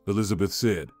arms," Elizabeth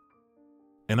said.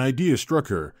 An idea struck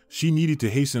her. She needed to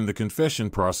hasten the confession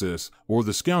process, or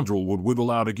the scoundrel would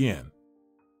wiggle out again.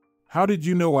 "How did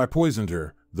you know I poisoned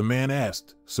her?" the man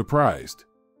asked, surprised.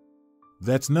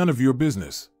 "That's none of your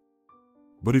business.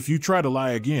 But if you try to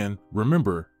lie again,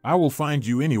 remember, I will find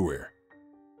you anywhere,"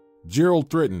 Gerald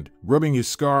threatened, rubbing his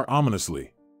scar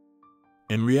ominously.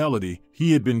 In reality,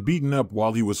 he had been beaten up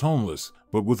while he was homeless,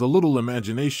 but with a little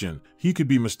imagination, he could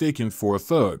be mistaken for a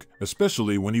thug,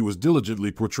 especially when he was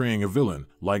diligently portraying a villain,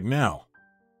 like now.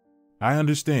 "I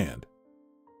understand.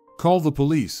 Call the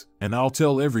police, and I'll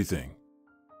tell everything."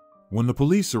 When the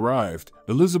police arrived,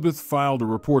 Elizabeth filed a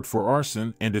report for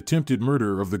arson and attempted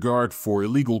murder of the guard for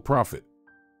illegal profit.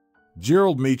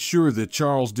 Gerald made sure that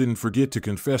Charles didn't forget to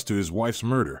confess to his wife's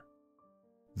murder.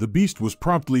 The beast was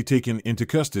promptly taken into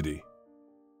custody.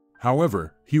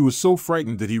 However, he was so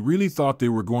frightened that he really thought they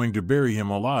were going to bury him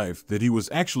alive that he was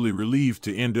actually relieved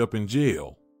to end up in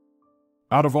jail.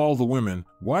 Out of all the women,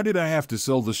 why did I have to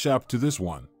sell the shop to this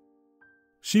one?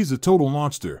 She's a total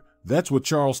monster. That's what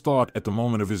Charles thought at the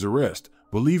moment of his arrest,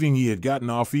 believing he had gotten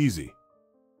off easy.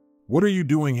 "What are you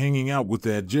doing hanging out with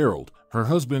that Gerald?" her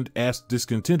husband asked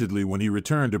discontentedly when he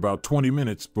returned about 20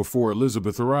 minutes before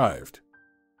Elizabeth arrived.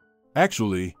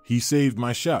 "Actually, he saved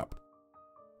my shop."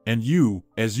 "And you,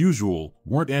 as usual,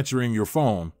 weren't answering your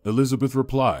phone," Elizabeth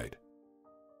replied.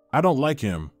 "I don't like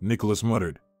him," Nicholas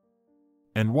muttered.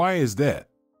 "And why is that?"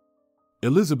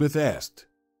 Elizabeth asked.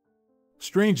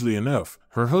 Strangely enough,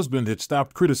 her husband had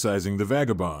stopped criticizing the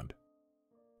vagabond.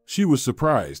 She was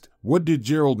surprised. What did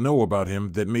Gerald know about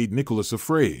him that made Nicholas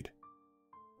afraid?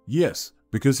 "Yes,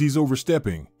 because he's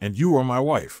overstepping, and you are my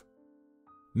wife,"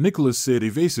 Nicholas said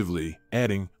evasively,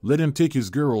 adding, "Let him take his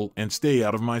girl and stay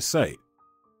out of my sight."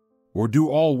 "Or do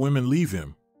all women leave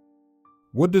him?"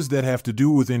 "What does that have to do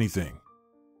with anything?"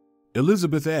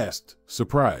 Elizabeth asked,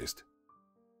 surprised.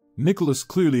 Nicholas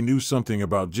clearly knew something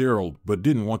about Gerald but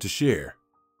didn't want to share.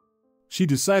 She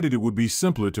decided it would be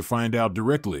simpler to find out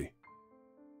directly.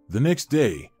 The next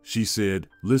day, she said,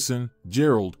 "Listen,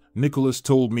 Gerald, Nicholas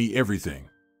told me everything."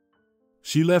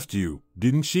 "She left you,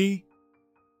 didn't she?"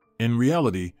 In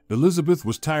reality, Elizabeth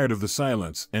was tired of the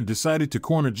silence and decided to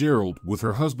corner Gerald with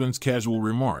her husband's casual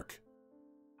remark.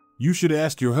 "You should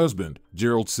ask your husband,"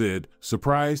 Gerald said,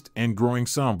 surprised and growing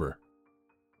somber.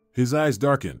 His eyes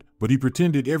darkened, but he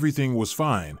pretended everything was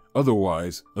fine,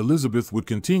 otherwise, Elizabeth would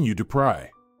continue to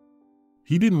pry.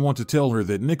 He didn't want to tell her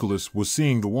that Nicholas was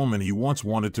seeing the woman he once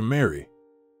wanted to marry.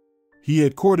 He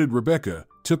had courted Rebecca,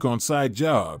 took on side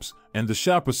jobs, and the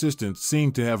shop assistant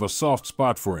seemed to have a soft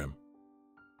spot for him.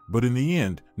 But in the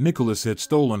end, Nicholas had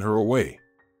stolen her away.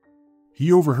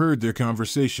 He overheard their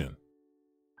conversation.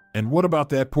 "And what about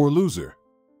that poor loser?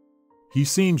 He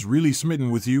seems really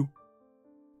smitten with you?"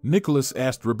 Nicholas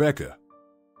asked Rebecca.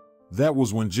 That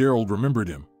was when Gerald remembered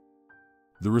him.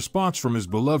 The response from his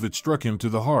beloved struck him to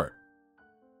the heart.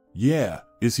 "Yeah,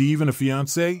 is he even a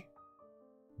fiancé?"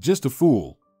 "Just a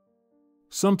fool.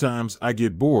 Sometimes I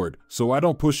get bored, so I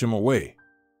don't push him away."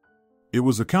 It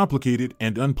was a complicated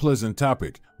and unpleasant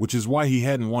topic, which is why he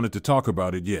hadn't wanted to talk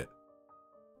about it yet.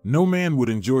 No man would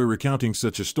enjoy recounting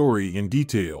such a story in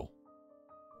detail.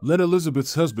 Let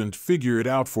Elizabeth's husband figure it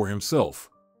out for himself.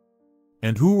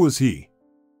 And who was he?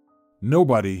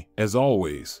 Nobody, as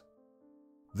always.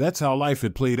 That's how life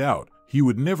had played out. He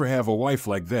would never have a wife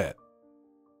like that.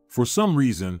 For some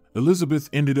reason, Elizabeth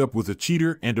ended up with a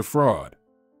cheater and a fraud.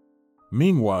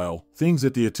 Meanwhile, things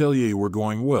at the atelier were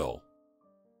going well.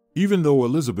 Even though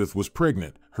Elizabeth was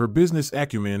pregnant, her business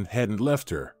acumen hadn't left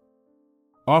her.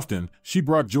 Often, she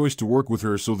brought Joyce to work with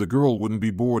her so the girl wouldn't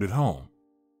be bored at home.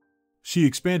 She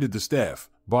expanded the staff,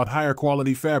 bought higher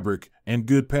quality fabric, and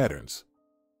good patterns.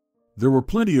 There were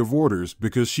plenty of orders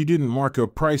because she didn't mark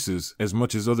up prices as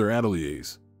much as other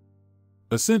ateliers.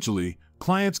 Essentially,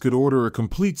 clients could order a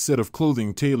complete set of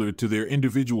clothing tailored to their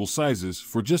individual sizes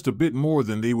for just a bit more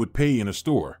than they would pay in a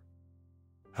store.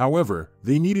 However,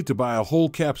 they needed to buy a whole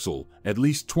capsule, at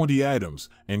least 20 items,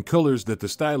 and colors that the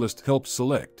stylist helped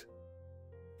select.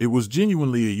 It was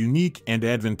genuinely a unique and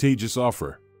advantageous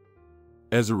offer.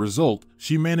 As a result,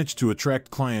 she managed to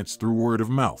attract clients through word of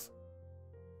mouth.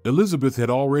 Elizabeth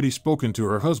had already spoken to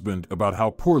her husband about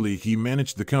how poorly he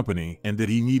managed the company and that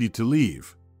he needed to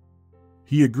leave.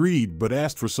 He agreed but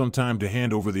asked for some time to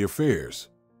hand over the affairs.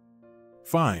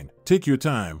 "Fine, take your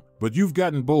time, but you've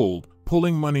gotten bold,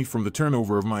 pulling money from the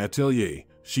turnover of my atelier,"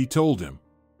 she told him.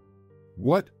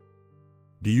 "What?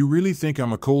 Do you really think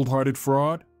I'm a cold-hearted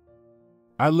fraud?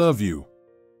 I love you.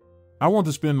 I want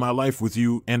to spend my life with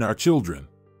you and our children."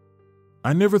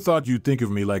 "I never thought you'd think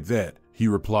of me like that," he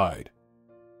replied.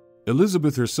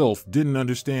 Elizabeth herself didn't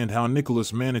understand how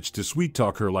Nicholas managed to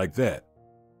sweet-talk her like that.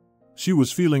 She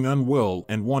was feeling unwell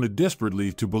and wanted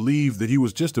desperately to believe that he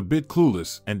was just a bit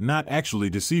clueless and not actually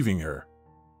deceiving her.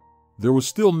 There was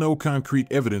still no concrete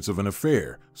evidence of an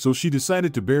affair, so she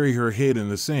decided to bury her head in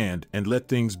the sand and let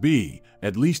things be,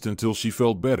 at least until she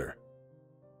felt better.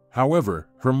 However,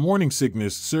 her morning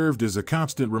sickness served as a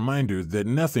constant reminder that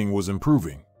nothing was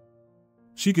improving.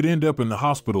 She could end up in the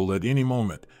hospital at any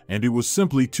moment, and it was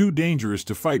simply too dangerous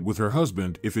to fight with her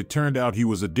husband if it turned out he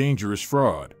was a dangerous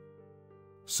fraud.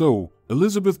 So,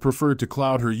 Elizabeth preferred to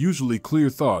cloud her usually clear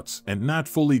thoughts and not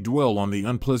fully dwell on the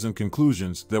unpleasant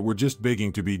conclusions that were just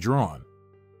begging to be drawn.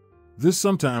 This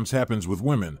sometimes happens with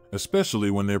women,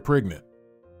 especially when they're pregnant.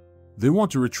 They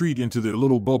want to retreat into their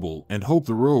little bubble and hope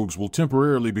the rogues will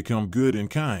temporarily become good and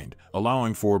kind,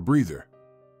 allowing for a breather.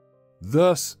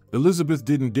 Thus, Elizabeth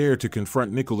didn't dare to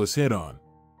confront Nicholas head-on.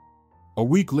 A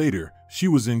week later, she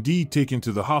was indeed taken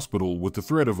to the hospital with the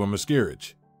threat of a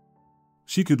miscarriage.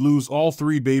 She could lose all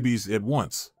 3 babies at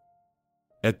once.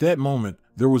 At that moment,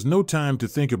 there was no time to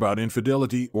think about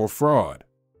infidelity or fraud.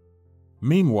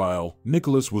 Meanwhile,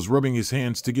 Nicholas was rubbing his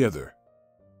hands together.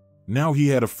 Now he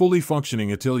had a fully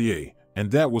functioning atelier, and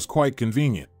that was quite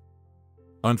convenient.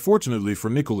 Unfortunately for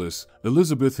Nicholas,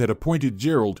 Elizabeth had appointed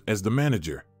Gerald as the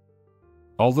manager.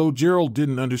 Although Gerald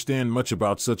didn't understand much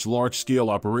about such large-scale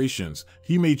operations,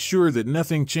 he made sure that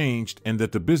nothing changed and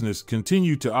that the business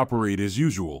continued to operate as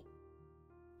usual.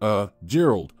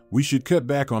 Gerald, we should cut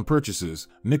back on purchases,"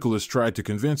 Nicholas tried to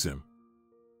convince him.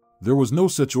 "There was no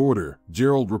such order,"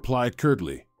 Gerald replied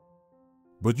curtly.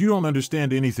 "But you don't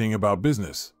understand anything about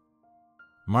business.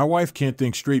 My wife can't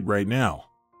think straight right now."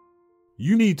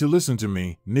 "You need to listen to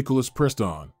me," Nicholas pressed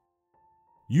on.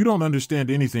 "You don't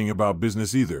understand anything about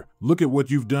business either. Look at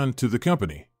what you've done to the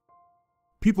company.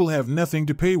 People have nothing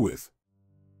to pay with.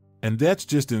 And that's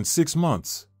just in 6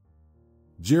 months."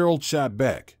 Gerald shot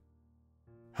back.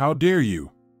 "How dare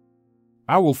you?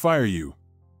 I will fire you,"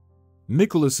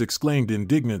 Nicholas exclaimed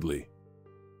indignantly.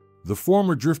 The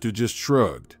former drifter just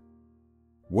shrugged.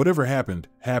 Whatever happened,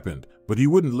 happened, but he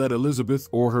wouldn't let Elizabeth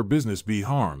or her business be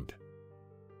harmed.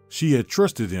 She had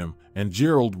trusted him, and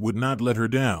Gerald would not let her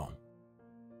down.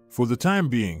 For the time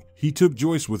being, he took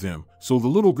Joyce with him, so the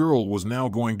little girl was now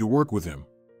going to work with him.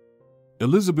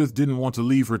 Elizabeth didn't want to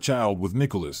leave her child with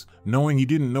Nicholas, knowing he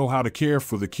didn't know how to care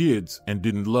for the kids and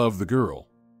didn't love the girl.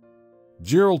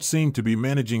 Gerald seemed to be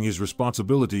managing his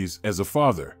responsibilities as a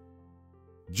father.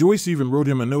 Joyce even wrote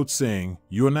him a note saying,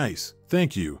 "You're nice,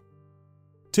 thank you.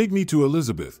 Take me to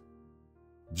Elizabeth."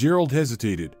 Gerald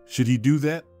hesitated. Should he do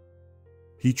that?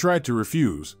 He tried to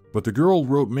refuse, but the girl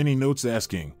wrote many notes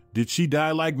asking, "Did she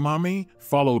die like Mommy?"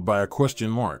 followed by a question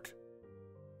mark.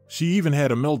 She even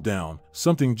had a meltdown,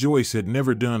 something Joyce had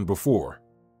never done before.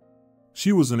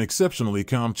 She was an exceptionally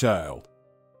calm child.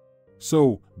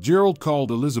 So, Gerald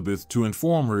called Elizabeth to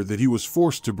inform her that he was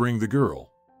forced to bring the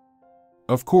girl.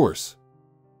 Of course.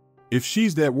 "If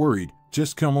she's that worried,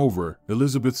 just come over,"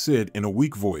 Elizabeth said in a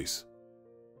weak voice.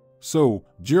 So,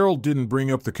 Gerald didn't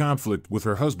bring up the conflict with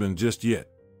her husband just yet.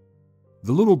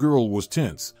 The little girl was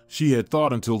tense. She had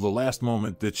thought until the last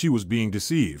moment that she was being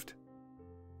deceived.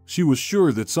 She was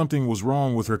sure that something was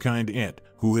wrong with her kind aunt,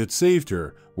 who had saved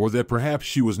her, or that perhaps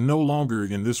she was no longer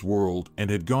in this world and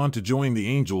had gone to join the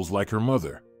angels like her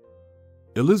mother.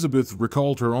 Elizabeth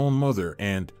recalled her own mother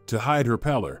and, to hide her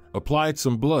pallor, applied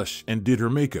some blush and did her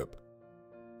makeup.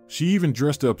 She even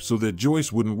dressed up so that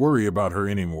Joyce wouldn't worry about her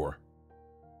anymore.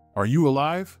 "Are you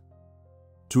alive?"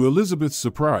 To Elizabeth's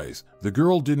surprise, the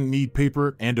girl didn't need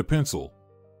paper and a pencil.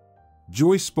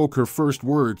 Joyce spoke her first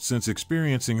words since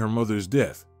experiencing her mother's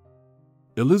death.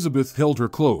 Elizabeth held her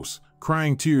close,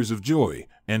 crying tears of joy,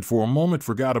 and for a moment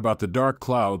forgot about the dark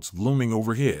clouds looming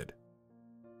overhead.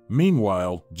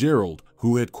 Meanwhile, Gerald,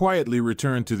 who had quietly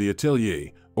returned to the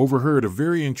atelier, overheard a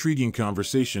very intriguing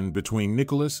conversation between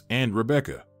Nicholas and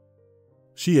Rebecca.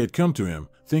 She had come to him,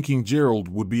 thinking Gerald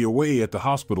would be away at the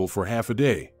hospital for half a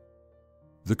day.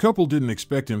 The couple didn't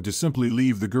expect him to simply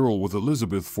leave the girl with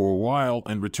Elizabeth for a while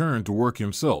and return to work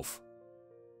himself.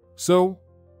 "So,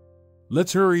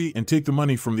 let's hurry and take the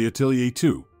money from the atelier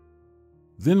too.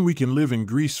 Then we can live in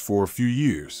Greece for a few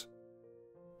years.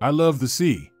 I love the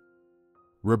sea,"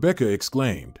 Rebecca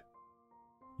exclaimed.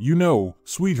 "You know,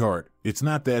 sweetheart, it's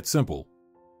not that simple.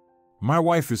 My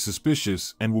wife is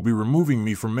suspicious and will be removing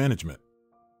me from management.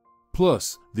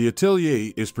 Plus, the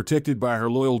atelier is protected by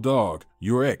her loyal dog,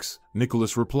 your ex,"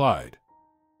 Nicholas replied.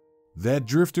 "That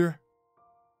drifter?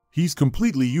 He's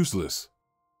completely useless.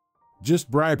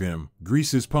 Just bribe him,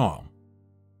 grease his palm.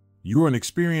 You're an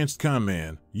experienced con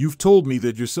man, you've told me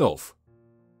that yourself.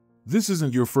 This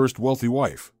isn't your first wealthy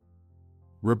wife."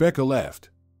 Rebecca laughed.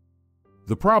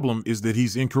 "The problem is that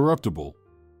he's incorruptible.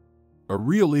 A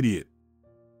real idiot.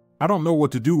 I don't know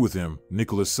what to do with him,"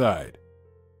 Nicholas sighed.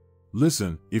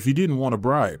 "Listen, if he didn't want a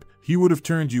bribe, he would have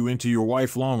turned you into your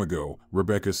wife long ago,"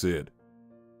 Rebecca said.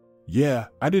 "Yeah,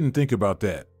 I didn't think about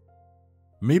that.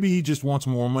 Maybe he just wants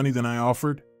more money than I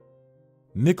offered?"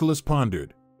 Nicholas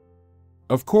pondered.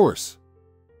 "Of course.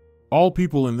 All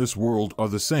people in this world are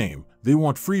the same. They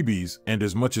want freebies and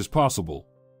as much as possible.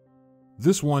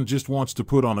 This one just wants to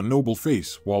put on a noble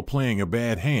face while playing a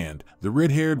bad hand," the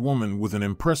red-haired woman with an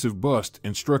impressive bust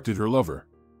instructed her lover.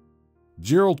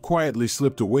 Gerald quietly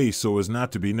slipped away so as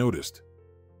not to be noticed.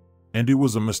 And it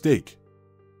was a mistake.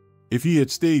 If he had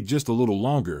stayed just a little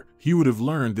longer, he would have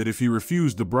learned that if he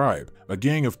refused the bribe, a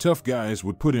gang of tough guys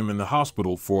would put him in the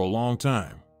hospital for a long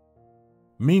time.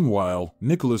 Meanwhile,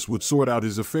 Nicholas would sort out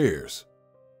his affairs.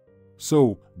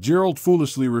 So, Gerald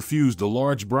foolishly refused a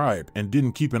large bribe and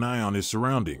didn't keep an eye on his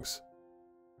surroundings.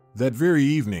 That very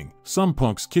evening, some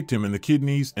punks kicked him in the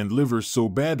kidneys and liver so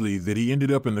badly that he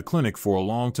ended up in the clinic for a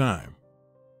long time.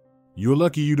 "You're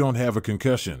lucky you don't have a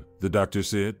concussion," the doctor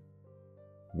said.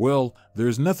 "Well,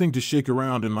 there's nothing to shake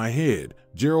around in my head."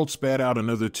 Gerald spat out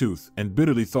another tooth and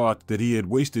bitterly thought that he had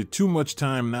wasted too much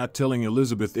time not telling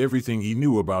Elizabeth everything he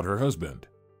knew about her husband.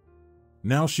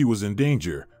 Now she was in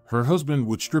danger. Her husband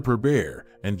would strip her bare,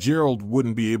 and Gerald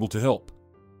wouldn't be able to help.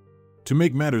 To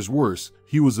make matters worse,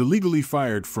 he was illegally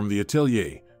fired from the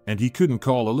atelier, and he couldn't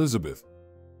call Elizabeth.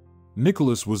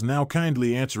 Nicholas was now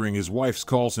kindly answering his wife's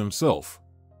calls himself.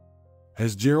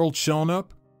 "Has Gerald shown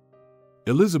up?"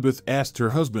 Elizabeth asked her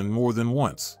husband more than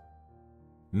once.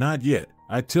 "Not yet.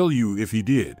 I'd tell you if he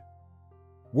did.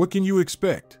 What can you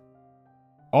expect?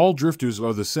 All drifters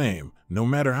are the same. No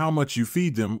matter how much you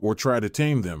feed them or try to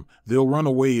tame them, they'll run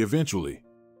away eventually."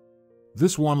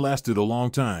 This one lasted a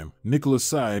long time, Nicholas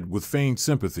sighed with feigned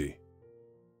sympathy.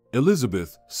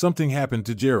 "Elizabeth, something happened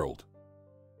to Gerald."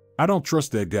 "I don't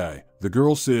trust that guy," the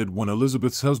girl said when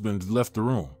Elizabeth's husband left the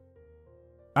room.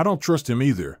 "I don't trust him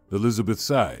either," Elizabeth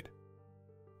sighed.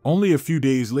 Only a few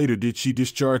days later did she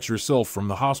discharge herself from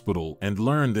the hospital and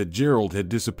learn that Gerald had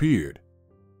disappeared.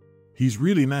 "He's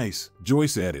really nice,"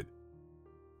 Joyce added.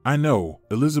 "I know,"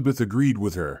 Elizabeth agreed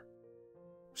with her.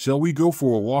 "Shall we go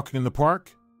for a walk in the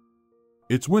park?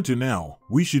 It's winter now,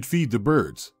 we should feed the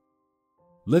birds."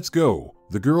 "Let's go,"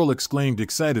 the girl exclaimed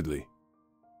excitedly.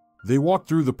 They walked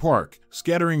through the park,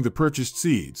 scattering the purchased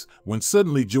seeds, when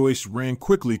suddenly Joyce ran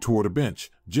quickly toward a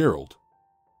bench. "Gerald!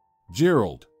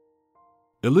 Gerald!"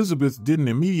 Elizabeth didn't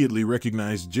immediately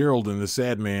recognize Gerald in the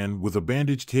sad man with a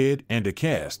bandaged head and a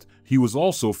cast. He was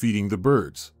also feeding the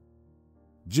birds.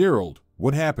 "Gerald,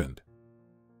 what happened?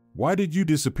 Why did you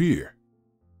disappear?"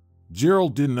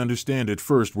 Gerald didn't understand at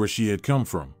first where she had come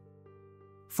from.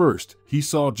 First, he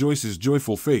saw Joyce's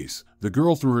joyful face. The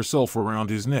girl threw herself around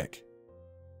his neck.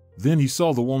 Then he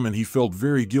saw the woman he felt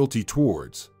very guilty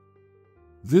towards.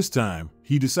 This time,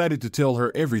 he decided to tell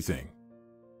her everything.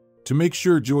 To make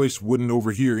sure Joyce wouldn't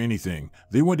overhear anything,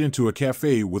 they went into a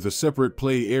cafe with a separate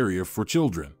play area for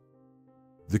children.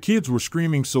 The kids were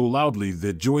screaming so loudly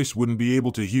that Joyce wouldn't be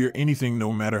able to hear anything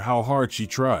no matter how hard she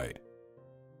tried.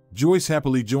 Joyce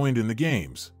happily joined in the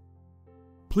games.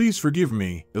 "Please forgive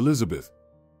me, Elizabeth.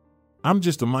 I'm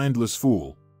just a mindless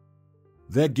fool.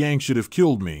 That gang should have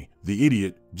killed me, the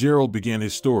idiot." Gerald began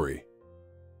his story.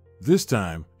 This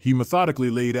time, he methodically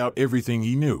laid out everything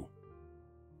he knew.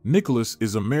 Nicholas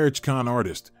is a marriage con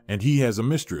artist, and he has a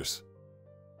mistress.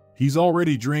 He's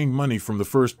already drained money from the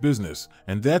first business,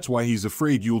 and that's why he's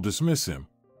afraid you'll dismiss him.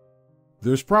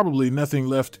 There's probably nothing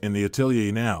left in the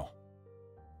atelier now.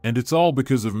 And it's all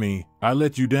because of me. I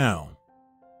let you down.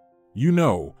 You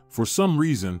know, for some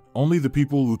reason, only the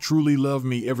people who truly love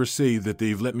me ever say that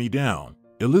they've let me down.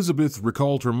 Elizabeth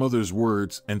recalled her mother's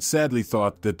words and sadly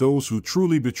thought that those who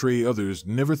truly betray others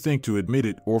never think to admit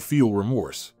it or feel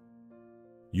remorse.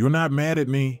 "You're not mad at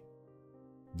me?"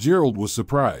 Gerald was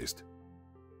surprised.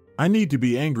 "I need to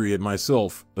be angry at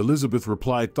myself," Elizabeth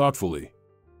replied thoughtfully.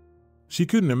 She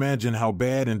couldn't imagine how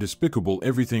bad and despicable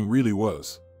everything really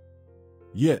was.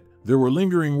 Yet, there were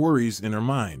lingering worries in her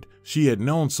mind. She had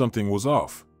known something was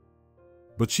off.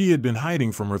 But she had been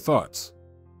hiding from her thoughts.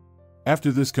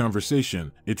 After this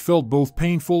conversation, it felt both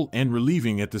painful and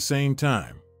relieving at the same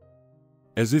time.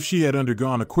 As if she had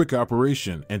undergone a quick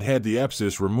operation and had the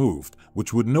abscess removed,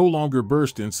 which would no longer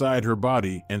burst inside her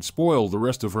body and spoil the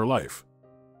rest of her life.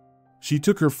 She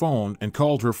took her phone and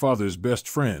called her father's best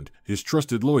friend, his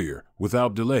trusted lawyer,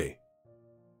 without delay.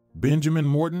 "Benjamin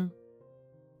Morton?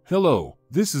 Hello,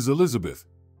 this is Elizabeth.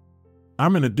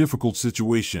 I'm in a difficult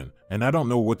situation, and I don't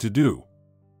know what to do."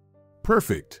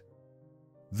 "Perfect.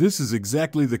 This is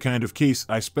exactly the kind of case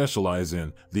I specialize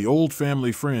in," the old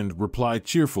family friend replied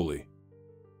cheerfully.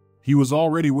 He was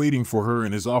already waiting for her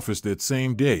in his office that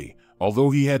same day, although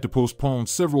he had to postpone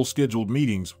several scheduled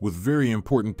meetings with very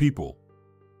important people.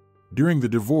 During the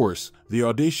divorce, the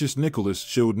audacious Nicholas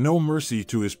showed no mercy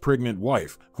to his pregnant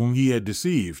wife, whom he had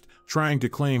deceived, trying to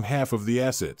claim half of the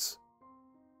assets.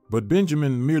 But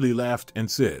Benjamin merely laughed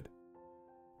and said,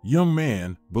 "Young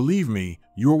man, believe me,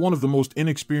 you are one of the most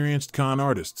inexperienced con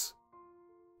artists.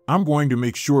 I'm going to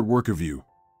make short work of you.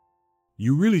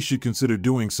 You really should consider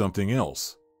doing something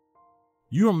else.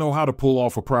 You don't know how to pull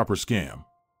off a proper scam."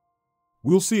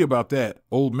 "We'll see about that,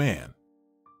 old man,"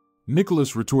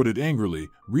 Nicholas retorted angrily,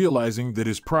 realizing that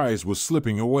his prize was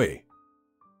slipping away.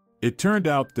 It turned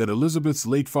out that Elizabeth's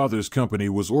late father's company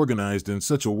was organized in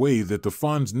such a way that the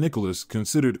funds Nicholas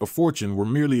considered a fortune were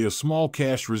merely a small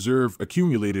cash reserve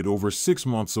accumulated over 6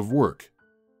 months of work.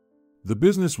 The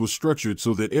business was structured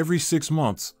so that every 6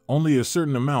 months, only a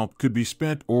certain amount could be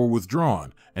spent or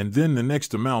withdrawn, and then the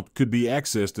next amount could be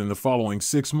accessed in the following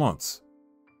 6 months.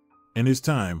 In his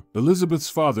time, Elizabeth's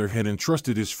father had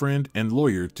entrusted his friend and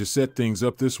lawyer to set things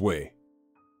up this way.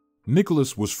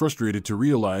 Nicholas was frustrated to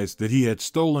realize that he had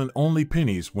stolen only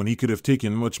pennies when he could have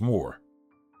taken much more.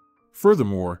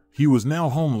 Furthermore, he was now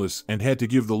homeless and had to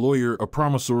give the lawyer a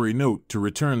promissory note to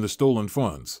return the stolen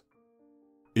funds.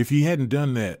 If he hadn't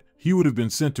done that, he would have been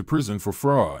sent to prison for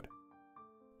fraud.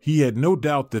 He had no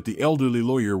doubt that the elderly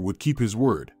lawyer would keep his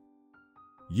word.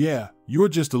 "Yeah, you're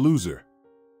just a loser.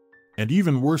 And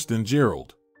even worse than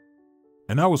Gerald.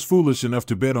 And I was foolish enough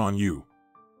to bet on you."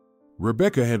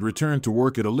 Rebecca had returned to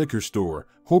work at a liquor store,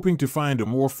 hoping to find a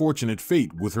more fortunate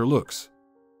fate with her looks.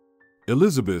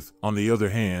 Elizabeth, on the other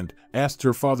hand, asked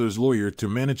her father's lawyer to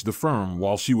manage the firm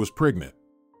while she was pregnant.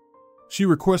 She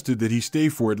requested that he stay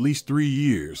for at least 3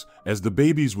 years, as the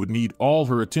babies would need all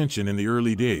her attention in the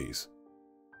early days.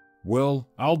 "Well,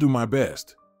 I'll do my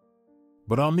best.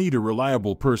 But I'll need a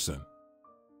reliable person.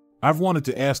 I've wanted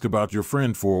to ask about your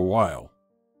friend for a while.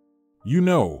 You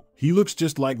know, he looks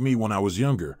just like me when I was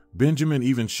younger." Benjamin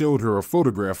even showed her a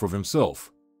photograph of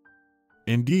himself.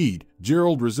 Indeed,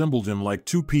 Gerald resembled him like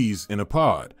 2 peas in a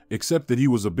pod, except that he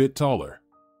was a bit taller.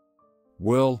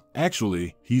 "Well,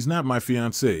 actually, he's not my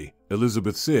fiancé,"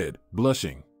 Elizabeth said,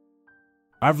 blushing.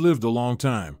 "I've lived a long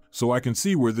time, so I can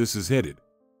see where this is headed.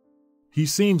 He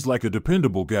seems like a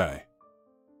dependable guy."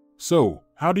 "So,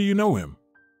 how do you know him?"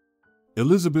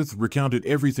 Elizabeth recounted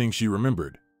everything she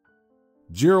remembered.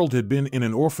 Gerald had been in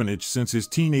an orphanage since his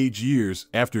teenage years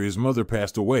after his mother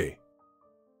passed away.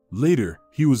 Later,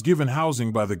 he was given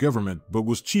housing by the government but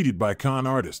was cheated by con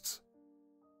artists.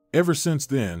 Ever since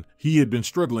then, he had been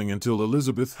struggling until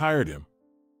Elizabeth hired him.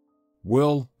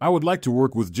 "Well, I would like to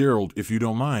work with Gerald if you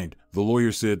don't mind," the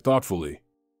lawyer said thoughtfully.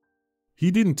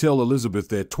 He didn't tell Elizabeth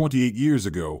that 28 years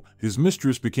ago, his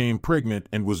mistress became pregnant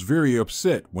and was very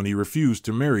upset when he refused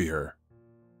to marry her.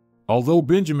 Although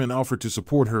Benjamin offered to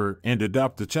support her and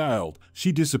adopt the child,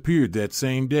 she disappeared that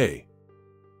same day.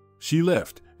 She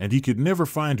left, and he could never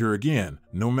find her again,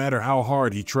 no matter how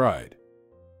hard he tried.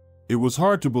 It was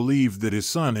hard to believe that his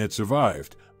son had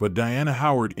survived, but Diana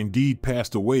Howard indeed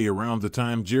passed away around the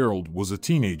time Gerald was a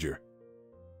teenager.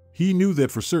 He knew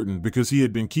that for certain because he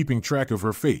had been keeping track of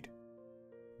her fate.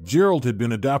 Gerald had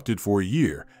been adopted for a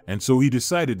year, and so he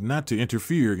decided not to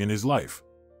interfere in his life.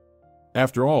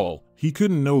 After all, he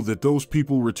couldn't know that those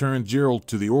people returned Gerald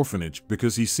to the orphanage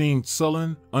because he seemed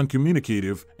sullen,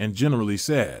 uncommunicative, and generally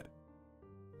sad.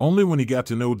 Only when he got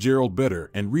to know Gerald better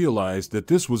and realized that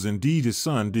this was indeed his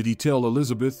son did he tell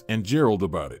Elizabeth and Gerald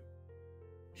about it.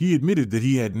 He admitted that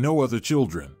he had no other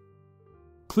children.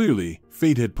 Clearly,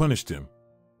 fate had punished him.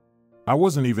 "I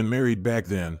wasn't even married back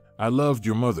then. I loved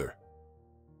your mother.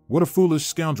 What a foolish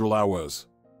scoundrel I was."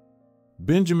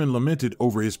 Benjamin lamented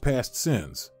over his past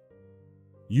sins.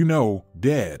 "You know,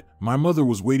 Dad, my mother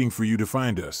was waiting for you to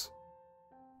find us.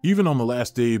 Even on the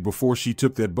last day before she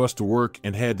took that bus to work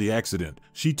and had the accident,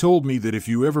 she told me that if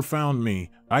you ever found me,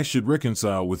 I should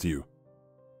reconcile with you.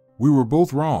 We were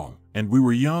both wrong, and we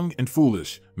were young and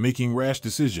foolish, making rash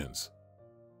decisions.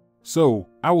 So,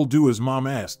 I will do as Mom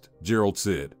asked," Gerald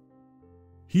said.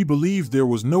 He believed there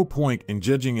was no point in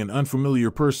judging an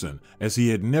unfamiliar person, as he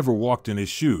had never walked in his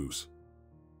shoes.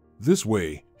 This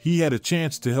way, he had a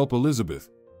chance to help Elizabeth.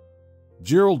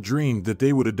 Gerald dreamed that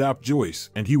they would adopt Joyce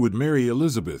and he would marry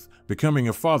Elizabeth, becoming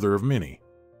a father of many.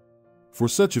 For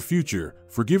such a future,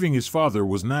 forgiving his father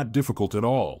was not difficult at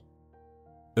all.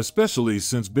 Especially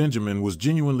since Benjamin was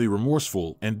genuinely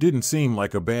remorseful and didn't seem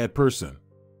like a bad person.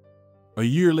 A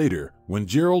year later, when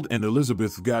Gerald and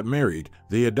Elizabeth got married,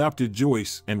 they adopted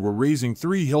Joyce and were raising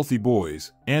 3 healthy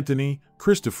boys, Anthony,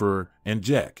 Christopher, and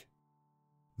Jack.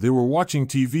 They were watching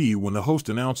TV when the host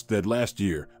announced that last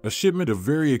year, a shipment of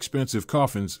very expensive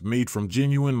coffins made from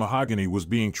genuine mahogany was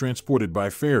being transported by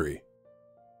ferry.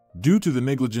 Due to the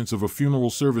negligence of a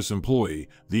funeral service employee,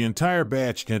 the entire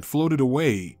batch had floated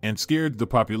away and scared the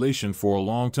population for a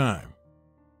long time.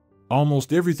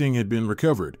 Almost everything had been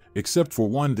recovered, except for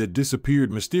one that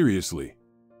disappeared mysteriously.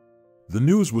 The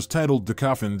news was titled "The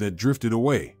Coffin That Drifted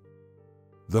Away."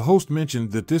 The host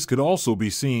mentioned that this could also be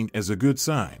seen as a good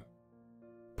sign.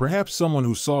 Perhaps someone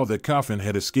who saw that coffin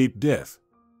had escaped death.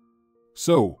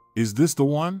 "So, is this the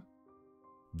one?"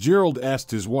 Gerald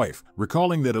asked his wife,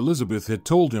 recalling that Elizabeth had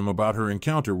told him about her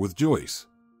encounter with Joyce.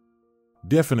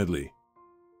 "Definitely.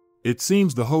 It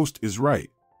seems the host is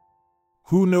right.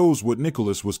 Who knows what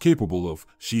Nicholas was capable of,"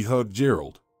 she hugged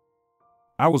Gerald.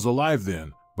 "I was alive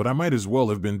then, but I might as well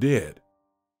have been dead.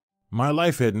 My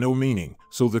life had no meaning,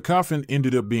 so the coffin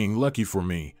ended up being lucky for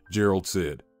me," Gerald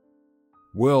said.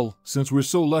 "Well, since we're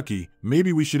so lucky,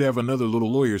 maybe we should have another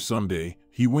little lawyer someday,"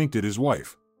 he winked at his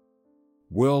wife.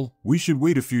 "Well, we should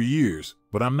wait a few years,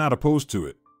 but I'm not opposed to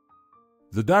it.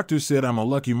 The doctor said I'm a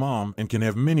lucky mom and can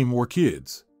have many more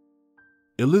kids."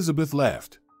 Elizabeth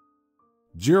laughed.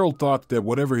 Gerald thought that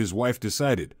whatever his wife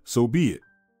decided, so be it.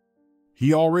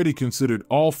 He already considered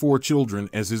all 4 children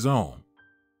as his own.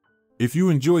 If you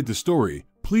enjoyed the story,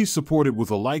 please support it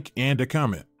with a like and a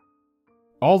comment.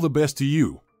 All the best to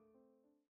you.